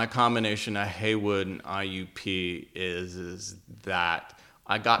about my combination of Haywood and IUP is that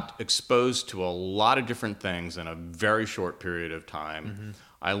I got exposed to a lot of different things in a very short period of time. Mm-hmm.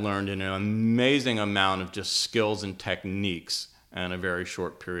 I learned an amazing amount of just skills and techniques in a very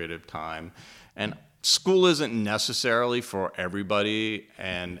short period of time. And school isn't necessarily for everybody,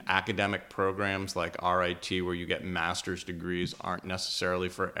 and academic programs like RIT, where you get master's degrees, aren't necessarily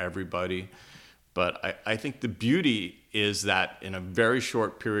for everybody. But I think the beauty is that in a very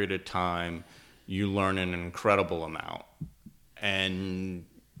short period of time, you learn an incredible amount. And,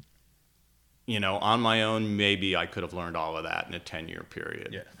 on my own, maybe I could have learned all of that in a 10-year period.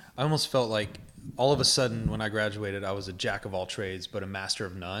 Yeah. I almost felt like all of a sudden when I graduated, I was a jack of all trades, but a master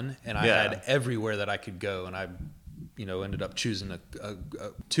of none. And I had everywhere that I could go. And I, ended up choosing a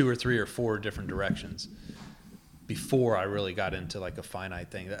 2 or 3 or 4 different directions before I really got into like a finite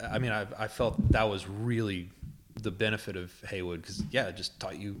thing. I mean, I felt that was really the benefit of Haywood, because it just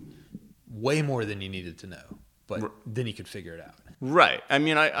taught you way more than you needed to know, but then you could figure it out. Right. I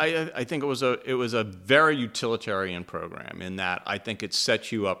mean, I think it was a very utilitarian program in that I think it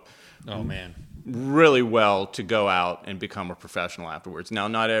set you up. Oh man. Really well to go out and become a professional afterwards. Now,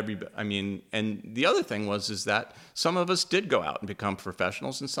 not everybody. I mean, and the other thing is that some of us did go out and become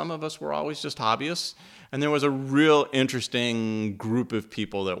professionals, and some of us were always just hobbyists. And there was a real interesting group of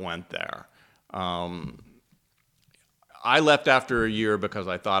people that went there. I left after a year because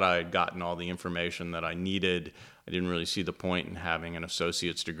I thought I had gotten all the information that I needed. I didn't really see the point in having an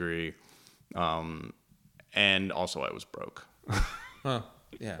associate's degree, and also I was broke. Huh.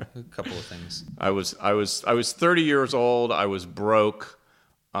 Yeah, a couple of things. I was 30 years old. I was broke,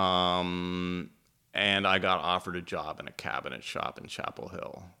 and I got offered a job in a cabinet shop in Chapel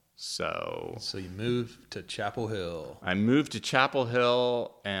Hill. So you moved to Chapel Hill. I moved to Chapel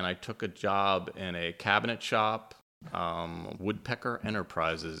Hill, and I took a job in a cabinet shop, Woodpecker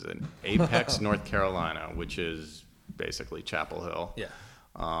Enterprises in Apex, North Carolina, which is basically Chapel Hill. Yeah.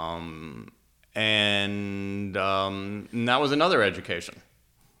 And that was another education.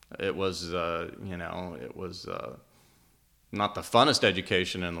 It was, not the funnest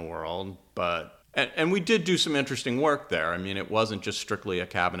education in the world, but and we did do some interesting work there. I mean, it wasn't just strictly a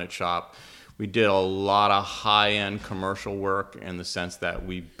cabinet shop. We did a lot of high-end commercial work in the sense that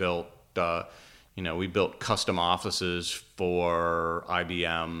we built, custom offices for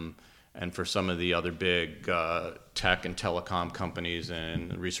IBM and for some of the other big tech and telecom companies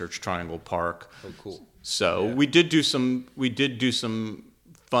in Research Triangle Park. Oh, cool. So we did do some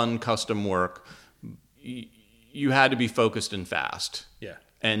fun custom work. You had to be focused and fast. Yeah.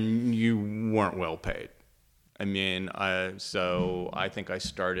 And you weren't well paid. I mean, so I think I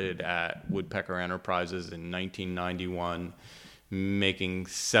started at Woodpecker Enterprises in 1991, making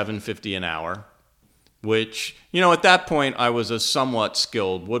 $7.50 an hour, which, at that point I was a somewhat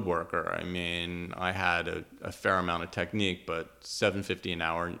skilled woodworker. I mean, I had a fair amount of technique, but $7.50 an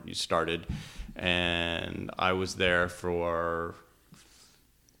hour you started, and I was there for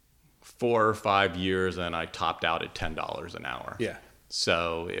 4 or 5 years, and I topped out at $10 an hour. Yeah.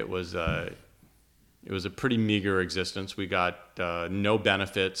 So it was a pretty meager existence. We got no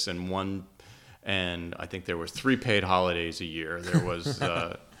benefits and I think there were 3 paid holidays a year.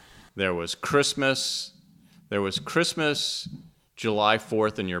 There was Christmas, July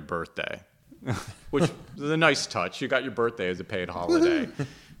 4th, and your birthday, which is a nice touch. You got your birthday as a paid holiday.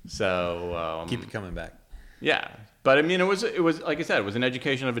 So Keep it coming back. yeah, but I mean, it was like I said, it was an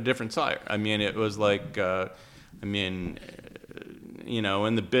education of a different sort. I mean, it was like, in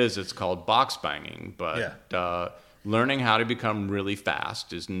the biz, it's called box banging, but learning how to become really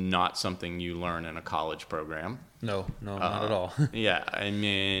fast is not something you learn in a college program. No, not at all. Yeah, I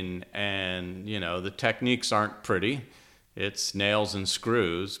mean, and the techniques aren't pretty. It's nails and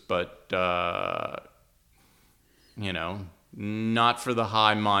screws, but not for the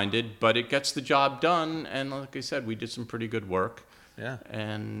high-minded, but it gets the job done. And like I said, we did some pretty good work. Yeah.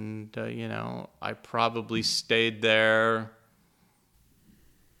 And I probably stayed there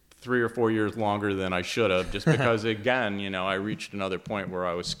 3 or 4 years longer than I should have, just because again, I reached another point where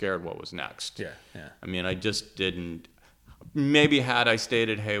I was scared what was next. Yeah. I mean, I just didn't. Maybe had I stayed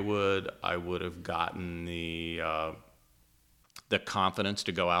at Haywood, I would have gotten the confidence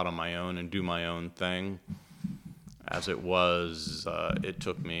to go out on my own and do my own thing. As it was, it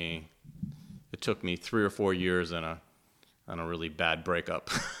took me 3 or 4 years and a really bad breakup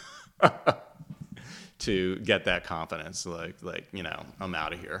to get that confidence. Like I'm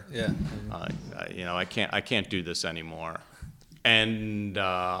out of here. Yeah. I can't do this anymore. And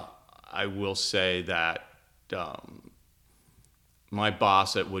I will say that my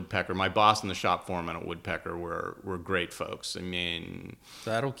boss at Woodpecker, my boss and the shop foreman at Woodpecker were great folks. I mean,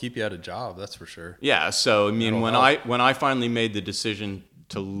 that'll keep you at a job, that's for sure. Yeah. So I mean, That'll when I finally made the decision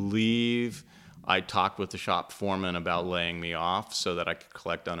to leave, I talked with the shop foreman about laying me off so that I could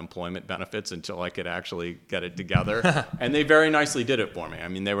collect unemployment benefits until I could actually get it together. And they very nicely did it for me. I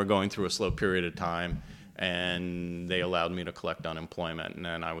mean, they were going through a slow period of time, and they allowed me to collect unemployment, and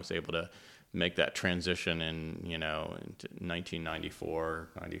then I was able to make that transition in into 1994,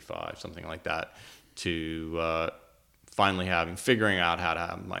 95, something like that, to finally figuring out how to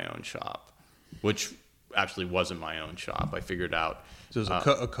have my own shop, which actually wasn't my own shop. I figured out. So it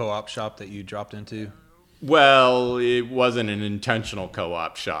was a co-op shop that you dropped into? Well, it wasn't an intentional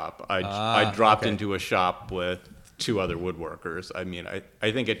co-op shop. I dropped into a shop with 2 other woodworkers. I mean,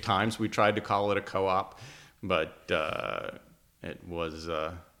 I think at times we tried to call it a co-op, but it was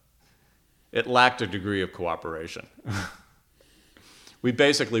it lacked a degree of cooperation. We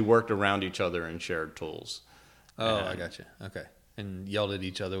basically worked around each other and shared tools. Oh, I got you. Okay. And yelled at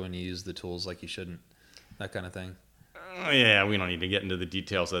each other when you used the tools like you shouldn't, that kind of thing. Yeah, we don't need to get into the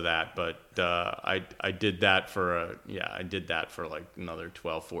details of that, but I did that for like another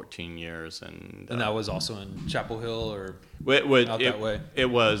 12, 14 years, and that was also in Chapel Hill or that way.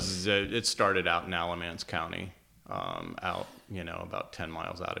 It started out in Alamance County, out about 10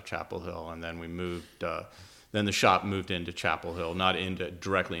 miles out of Chapel Hill, and then we moved. Then the shop moved into Chapel Hill, not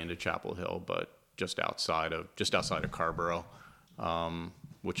directly into Chapel Hill, but just outside of Carborough,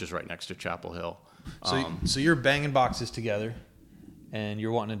 which is right next to Chapel Hill. So you're banging boxes together, and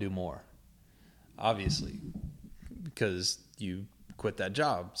you're wanting to do more, obviously, because you quit that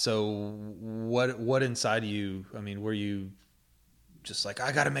job. So what inside of you? I mean, were you just like,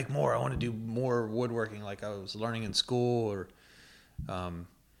 I got to make more? I want to do more woodworking, like I was learning in school, or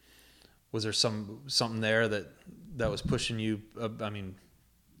was there something there that was pushing you?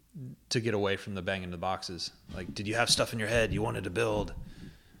 To get away from the banging the boxes. Like, did you have stuff in your head you wanted to build?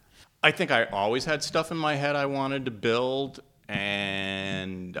 I think I always had stuff in my head I wanted to build,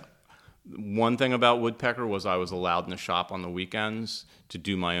 and one thing about Woodpecker was I was allowed in the shop on the weekends to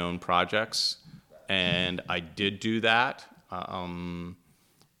do my own projects, and I did do that.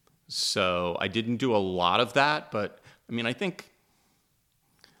 So I didn't do a lot of that, but I mean, I think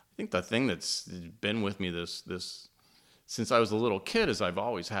the thing that's been with me this since I was a little kid is I've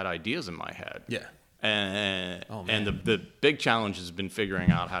always had ideas in my head. Yeah. And the big challenge has been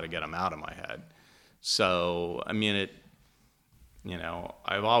figuring out how to get them out of my head. So, I mean,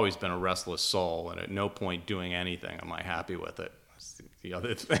 I've always been a restless soul, and at no point doing anything am I happy with it. That's the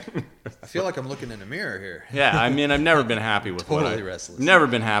other thing. I feel like I'm looking in a mirror here. Yeah, I mean, I've never been happy with restless. Never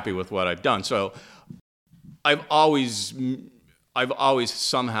been happy with what I've done. So, I've always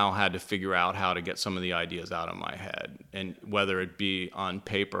somehow had to figure out how to get some of the ideas out of my head, and whether it be on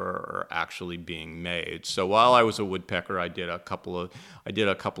paper or actually being made. So while I was a woodpecker, I did a couple of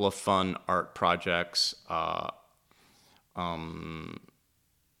fun art projects. I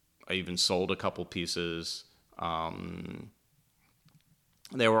even sold a couple pieces.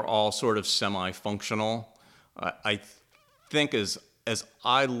 They were all sort of semi-functional. I think as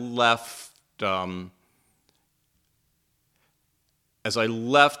I left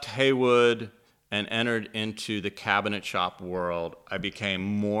Haywood and entered into the cabinet shop world, I became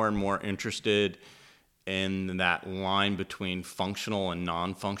more and more interested in that line between functional and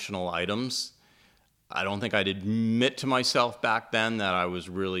non-functional items. I don't think I'd admit to myself back then that I was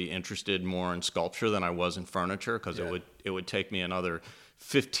really interested more in sculpture than I was in furniture, because it would take me another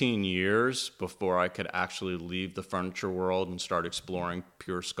 15 years before I could actually leave the furniture world and start exploring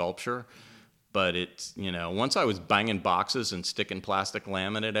pure sculpture. But it's, once I was banging boxes and sticking plastic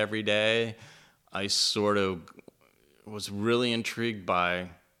laminate every day, I sort of was really intrigued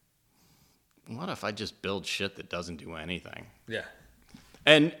by, what if I just build shit that doesn't do anything? Yeah.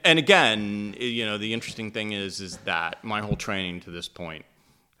 And again, the interesting thing is that my whole training to this point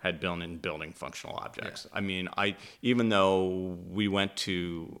had been in building functional objects. Yeah. I mean, even though we went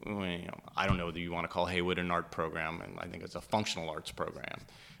to, I don't know whether you want to call Haywood an art program, and I think it's a functional arts program,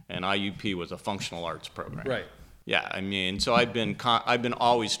 and IUP was a functional arts program. Right. Yeah, I mean, so I've been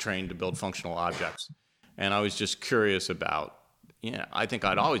always trained to build functional objects, and I was just curious about, I think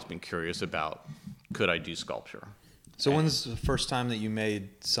I'd always been curious about, could I do sculpture? So when's the first time that you made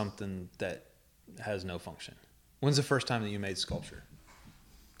something that has no function? When's the first time that you made sculpture?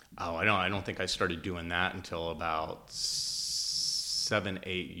 Oh, I don't think I started doing that until about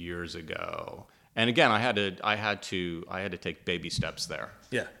 7-8 years ago. And again, I had to take baby steps there.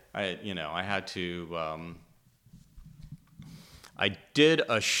 Yeah. I had to. I did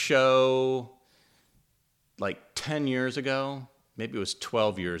a show like 10 years ago, maybe it was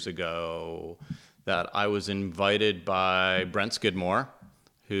 12 years ago, that I was invited by Brent Skidmore,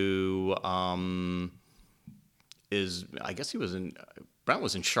 who Brent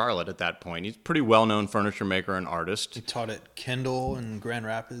was in Charlotte at that point. He's a pretty well-known furniture maker and artist. He taught at Kendall in Grand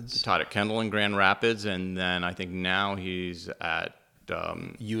Rapids. And then I think now he's at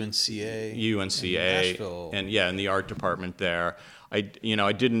UNCA in Nashville. And in the art department there. I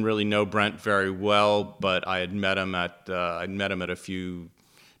didn't really know Brent very well, but I had met him at a few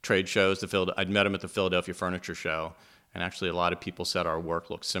trade shows. I'd met him at the Philadelphia Furniture Show, and actually a lot of people said our work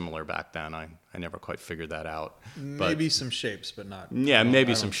looked similar back then. I never quite figured that out. Maybe some shapes, but not. Yeah,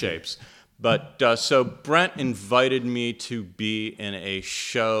 maybe some shapes. But so Brent invited me to be in a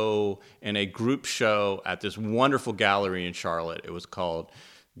group show at this wonderful gallery in Charlotte. It was called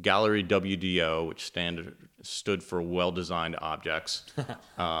Gallery WDO, which stood for Well-Designed Objects.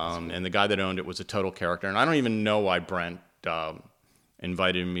 And the guy that owned it was a total character. And I don't even know why Brent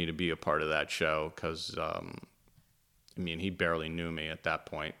invited me to be a part of that show, because, he barely knew me at that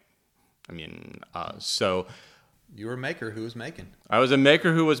point. So... You were a maker who was making. I was a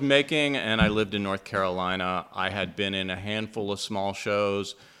maker who was making, and I lived in North Carolina. I had been in a handful of small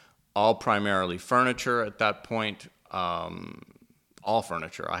shows, all primarily furniture at that point, all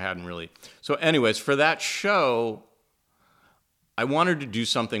furniture. I hadn't really... So anyways, for that show, I wanted to do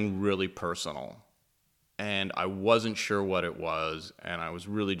something really personal, and I wasn't sure what it was, and I was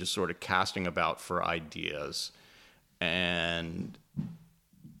really just sort of casting about for ideas. And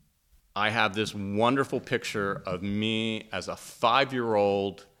I have this wonderful picture of me as a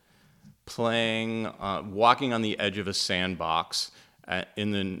 5-year-old playing, walking on the edge of a sandbox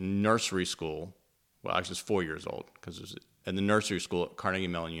in the nursery school. Well, actually, it's 4 years old, because it was in the nursery school at Carnegie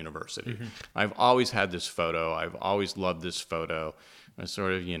Mellon University. Mm-hmm. I've always had this photo. I've always loved this photo. It's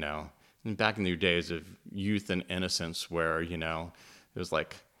sort of, back in the days of youth and innocence, where, it was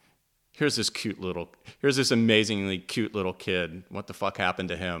like, here's this amazingly cute little kid. What the fuck happened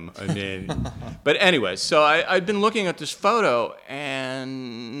to him? But anyway, so I'd been looking at this photo,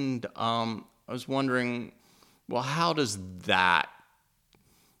 and I was wondering, well, how does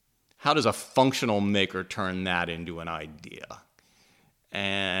a functional maker turn that into an idea?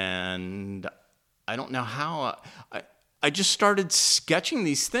 And I don't know how. I just started sketching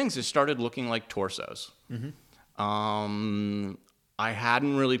these things. It started looking like torsos. Mm-hmm. I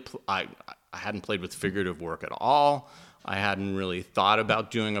hadn't really, I hadn't played with figurative work at all. I hadn't really thought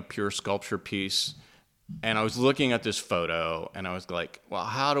about doing a pure sculpture piece. And I was looking at this photo, and I was like, well,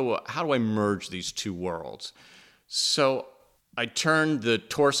 how do I merge these two worlds? So I turned the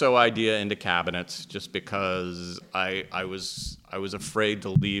torso idea into cabinets, just because I was I was afraid to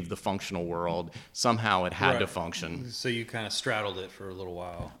leave the functional world. Somehow it had to function. So you kind of straddled it for a little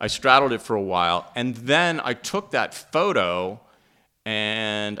while. I straddled it for a while, and then I took that photo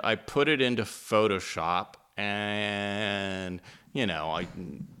and I put it into Photoshop, and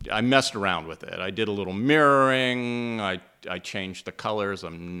I messed around with it. I did a little mirroring. I changed the colors.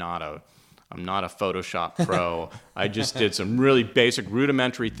 I'm not a Photoshop pro. I just did some really basic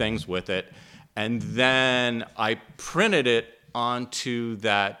rudimentary things with it. And then I printed it onto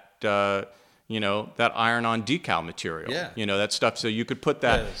that, that iron-on decal material. Yeah. That stuff. So you could put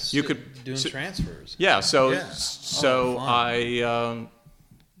that. You could doing transfers. Yeah. So fun.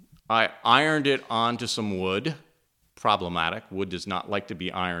 I ironed it onto some wood. Problematic. Wood does not like to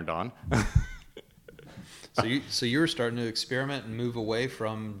be ironed on. So you were starting to experiment and move away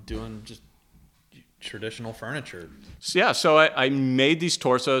from doing just traditional furniture. So I made these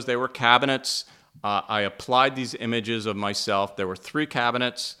torsos. They were cabinets. I applied these images of myself. There were 3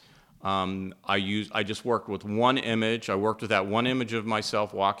 cabinets. I just worked with one image. I worked with that one image of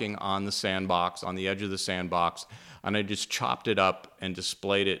myself walking on the sandbox, on the edge of the sandbox, and I just chopped it up and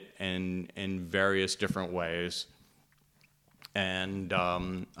displayed it in various different ways. And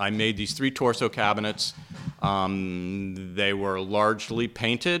I made these 3 torso cabinets. They were largely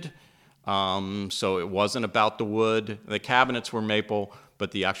painted. So it wasn't about the wood. The cabinets were maple,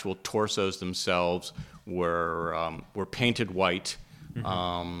 but the actual torsos themselves were painted white.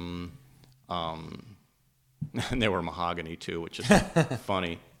 And they were mahogany too, which is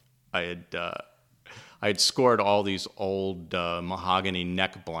funny. I had scored all these old mahogany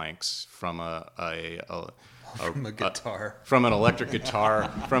neck blanks from from a guitar. From an electric guitar,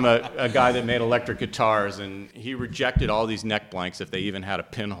 from a guy that made electric guitars, and he rejected all these neck blanks if they even had a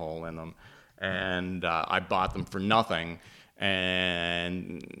pinhole in them. And I bought them for nothing.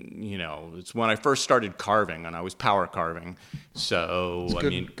 And, it's when I first started carving, and I was power carving. So,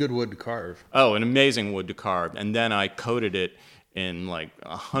 good wood to carve. Oh, an amazing wood to carve. And then I coated it in like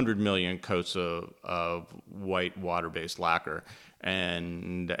 100 million coats of white water-based lacquer.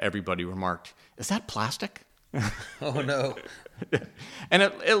 And everybody remarked, "Is that plastic?" Oh no! And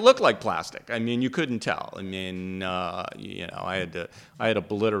it looked like plastic. You couldn't tell. I had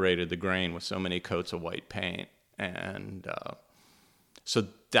obliterated the grain with so many coats of white paint, and so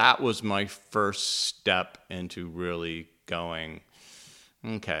that was my first step into really going.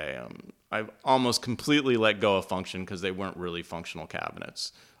 Okay, I've almost completely let go of function because they weren't really functional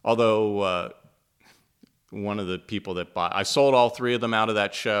cabinets. Although one of the people that I sold all 3 of them out of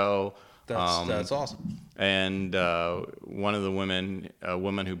that show. That's awesome. And one of the women, a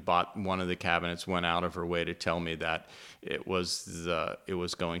woman who bought one of the cabinets, went out of her way to tell me that it was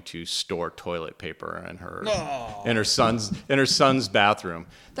going to store toilet paper in her son's bathroom.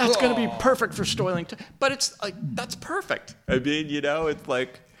 That's going to be perfect for storing. But it's like, that's perfect. It's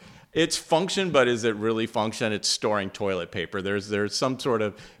like, it's function, but is it really function? It's storing toilet paper. There's some sort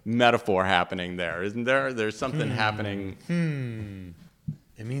of metaphor happening there, isn't there? There's something happening.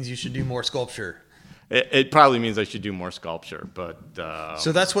 It means you should do more sculpture. It probably means I should do more sculpture, but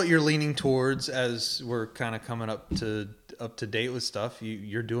so that's what you're leaning towards as we're kind of coming up to date with stuff.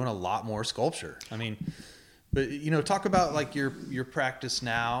 You're doing a lot more sculpture. But talk about like your practice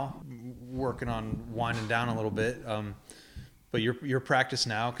now, working on winding down a little bit. But your practice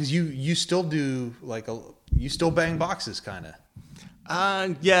now, because you still do you still bang boxes kind of.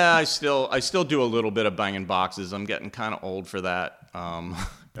 Yeah, I still do a little bit of banging boxes. I'm getting kind of old for that.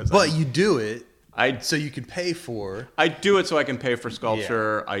 But you do it so you can pay for. I do it so I can pay for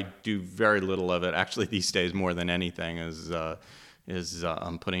sculpture. Yeah. I do very little of it. Actually, these days, more than anything, is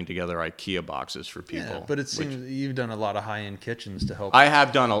I'm putting together IKEA boxes for people. Yeah, but it seems you've done a lot of high-end kitchens to help. I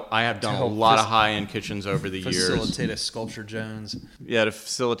have done a lot of high-end kitchens over the years. Facilitate a Sculpture Jones. Yeah, to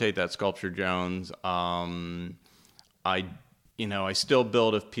facilitate that Sculpture Jones. I still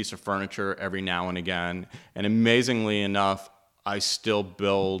build a piece of furniture every now and again, and amazingly enough, I still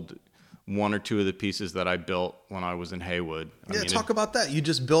build 1 or 2 of the pieces that I built when I was in Haywood. Talk about that. You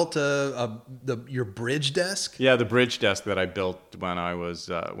just built your bridge desk. Yeah, the bridge desk that I built when I was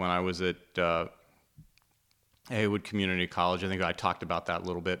at Haywood Community College. I think I talked about that a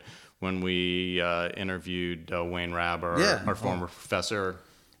little bit when we interviewed Wayne Rabb, our former professor.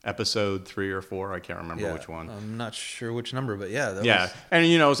 Episode 3 or 4, I can't remember which one. I'm not sure which number, but yeah. And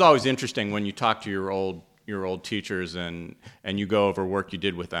it's always interesting when you talk to your old teachers and you go over work you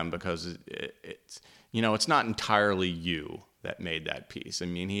did with them, because it's not entirely you that made that piece.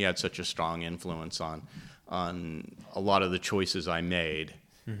 He had such a strong influence on a lot of the choices I made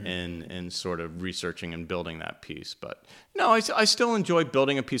in sort of researching and building that piece. But no, I still enjoy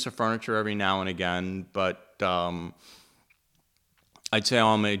building a piece of furniture every now and again, but I'd say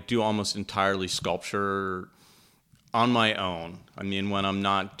I do almost entirely sculpture on my own. I mean, when I'm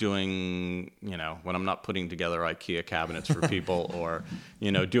not doing, when I'm not putting together IKEA cabinets for people or,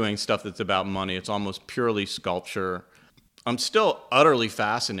 doing stuff that's about money, it's almost purely sculpture. I'm still utterly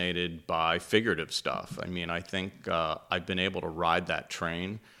fascinated by figurative stuff. I mean, I think I've been able to ride that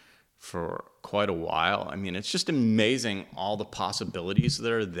train for quite a while. I mean, it's just amazing all the possibilities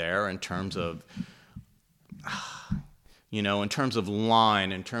that are there in terms of, in terms of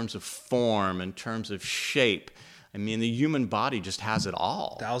line, in terms of form, in terms of shape. I mean, the human body just has it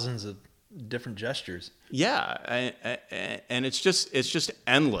all. Thousands of different gestures. Yeah, and it's just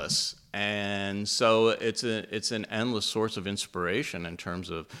endless. And so it's an endless source of inspiration in terms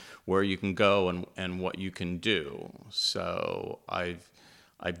of where you can go and what you can do. So I've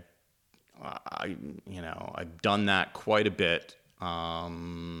done that quite a bit.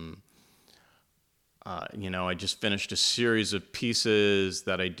 I just finished a series of pieces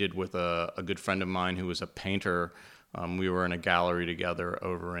that I did with a good friend of mine who was a painter. We were in a gallery together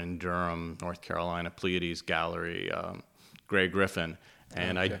over in Durham, North Carolina, Pleiades Gallery, Gray Griffin.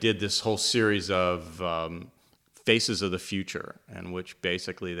 And I did this whole series of faces of the future, in which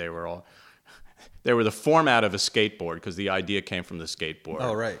basically they were the format of a skateboard, because the idea came from the skateboard.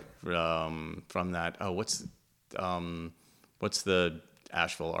 Oh, right. From that. Oh, what's the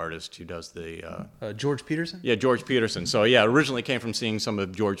Asheville artist who does the George Peterson? Yeah, George Peterson. So yeah, it originally came from seeing some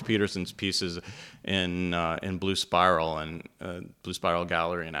of George Peterson's pieces in Blue Spiral and Blue Spiral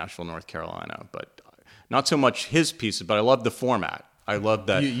Gallery in Asheville, North Carolina. But not so much his pieces, but I love the format. I love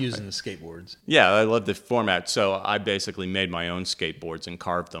that. Using the skateboards. Yeah, I love the format. So I basically made my own skateboards and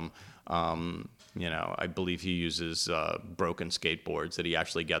carved them. I believe he uses broken skateboards that he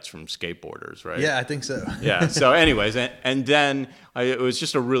actually gets from skateboarders, right? Yeah, I think so. Yeah. So anyways, and then it was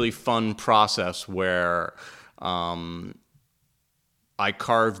just a really fun process where I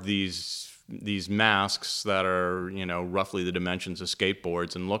carved these masks that are, roughly the dimensions of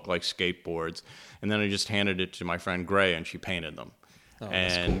skateboards and look like skateboards. And then I just handed it to my friend Gray, and she painted them. Oh,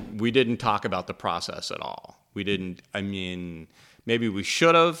 and cool. We didn't talk about the process at all. We didn't. I mean, maybe we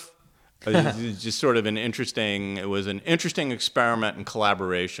should have. It was just sort of an interesting experiment and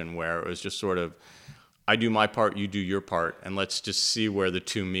collaboration where it was just sort of, I do my part, you do your part, and let's just see where the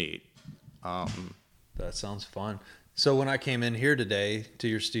two meet. That sounds fun. So when I came in here today to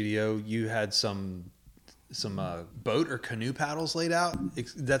your studio, you had some boat or canoe paddles laid out.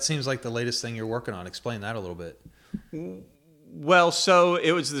 That seems like the latest thing you're working on. Explain that a little bit. Well, so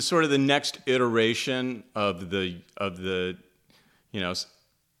it was the sort of the next iteration of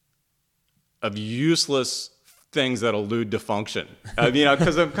useless things that allude to function.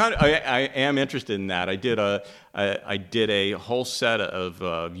 Because I am interested in that. I did a whole set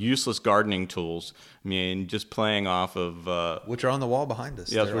of useless gardening tools. I mean, just playing off of which are on the wall behind us.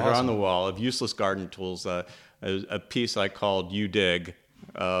 Yes, They're which awesome. are on the wall of useless garden tools. A piece I called "You Dig,"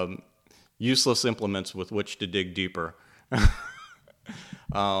 useless implements with which to dig deeper.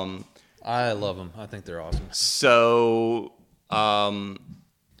 I love them. I think they're awesome. So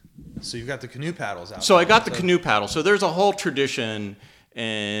you've got the canoe paddles out. So I got the canoe paddle. So there's a whole tradition,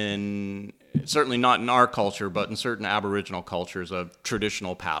 in certainly not in our culture, but in certain Aboriginal cultures, of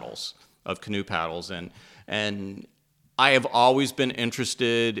traditional paddles, of canoe paddles, and I have always been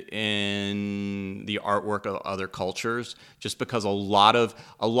interested in the artwork of other cultures, just because a lot of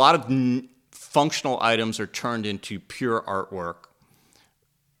functional items are turned into pure artwork,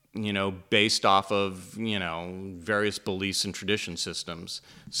 based off of, various beliefs and tradition systems.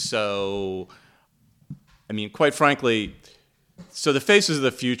 So, I mean, quite frankly, so the faces of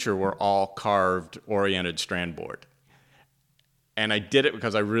the future were all carved oriented strand board. And I did it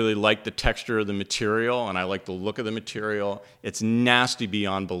because I really liked the texture of the material and I like the look of the material. It's nasty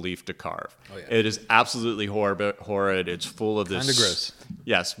beyond belief to carve. Oh, yeah. It is absolutely horrid. It's full of this. Kind of gross.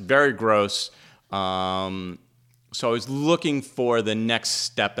 Yes, very gross. So I was looking for the next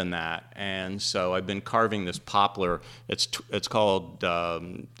step in that, and so I've been carving this poplar. It's called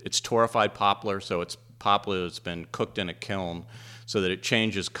it's torrefied poplar. So it's poplar that's been cooked in a kiln, so that it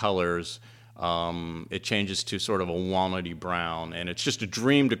changes colors. It changes to sort of a walnutty brown, and it's just a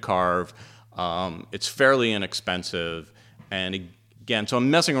dream to carve. It's fairly inexpensive, and again, so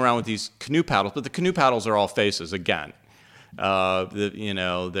I'm messing around with these canoe paddles, but the canoe paddles are all faces again. They're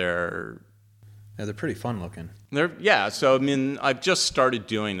pretty fun looking. So I mean, I've just started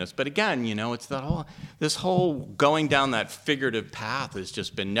doing this, but again, it's this whole going down that figurative path has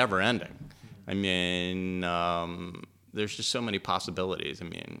just been never ending. I mean, there's just so many possibilities. I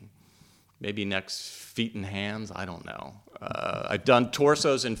mean, maybe next feet and hands, I don't know. I've done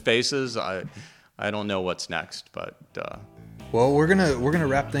torsos and faces. I don't know what's next, but Well, we're gonna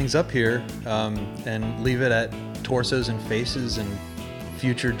wrap things up here and leave it at torsos and faces and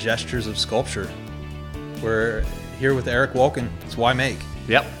future gestures of sculpture. We're here with Eric Wolken. It's Why Make.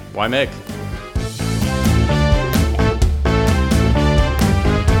 Yep. Why Make?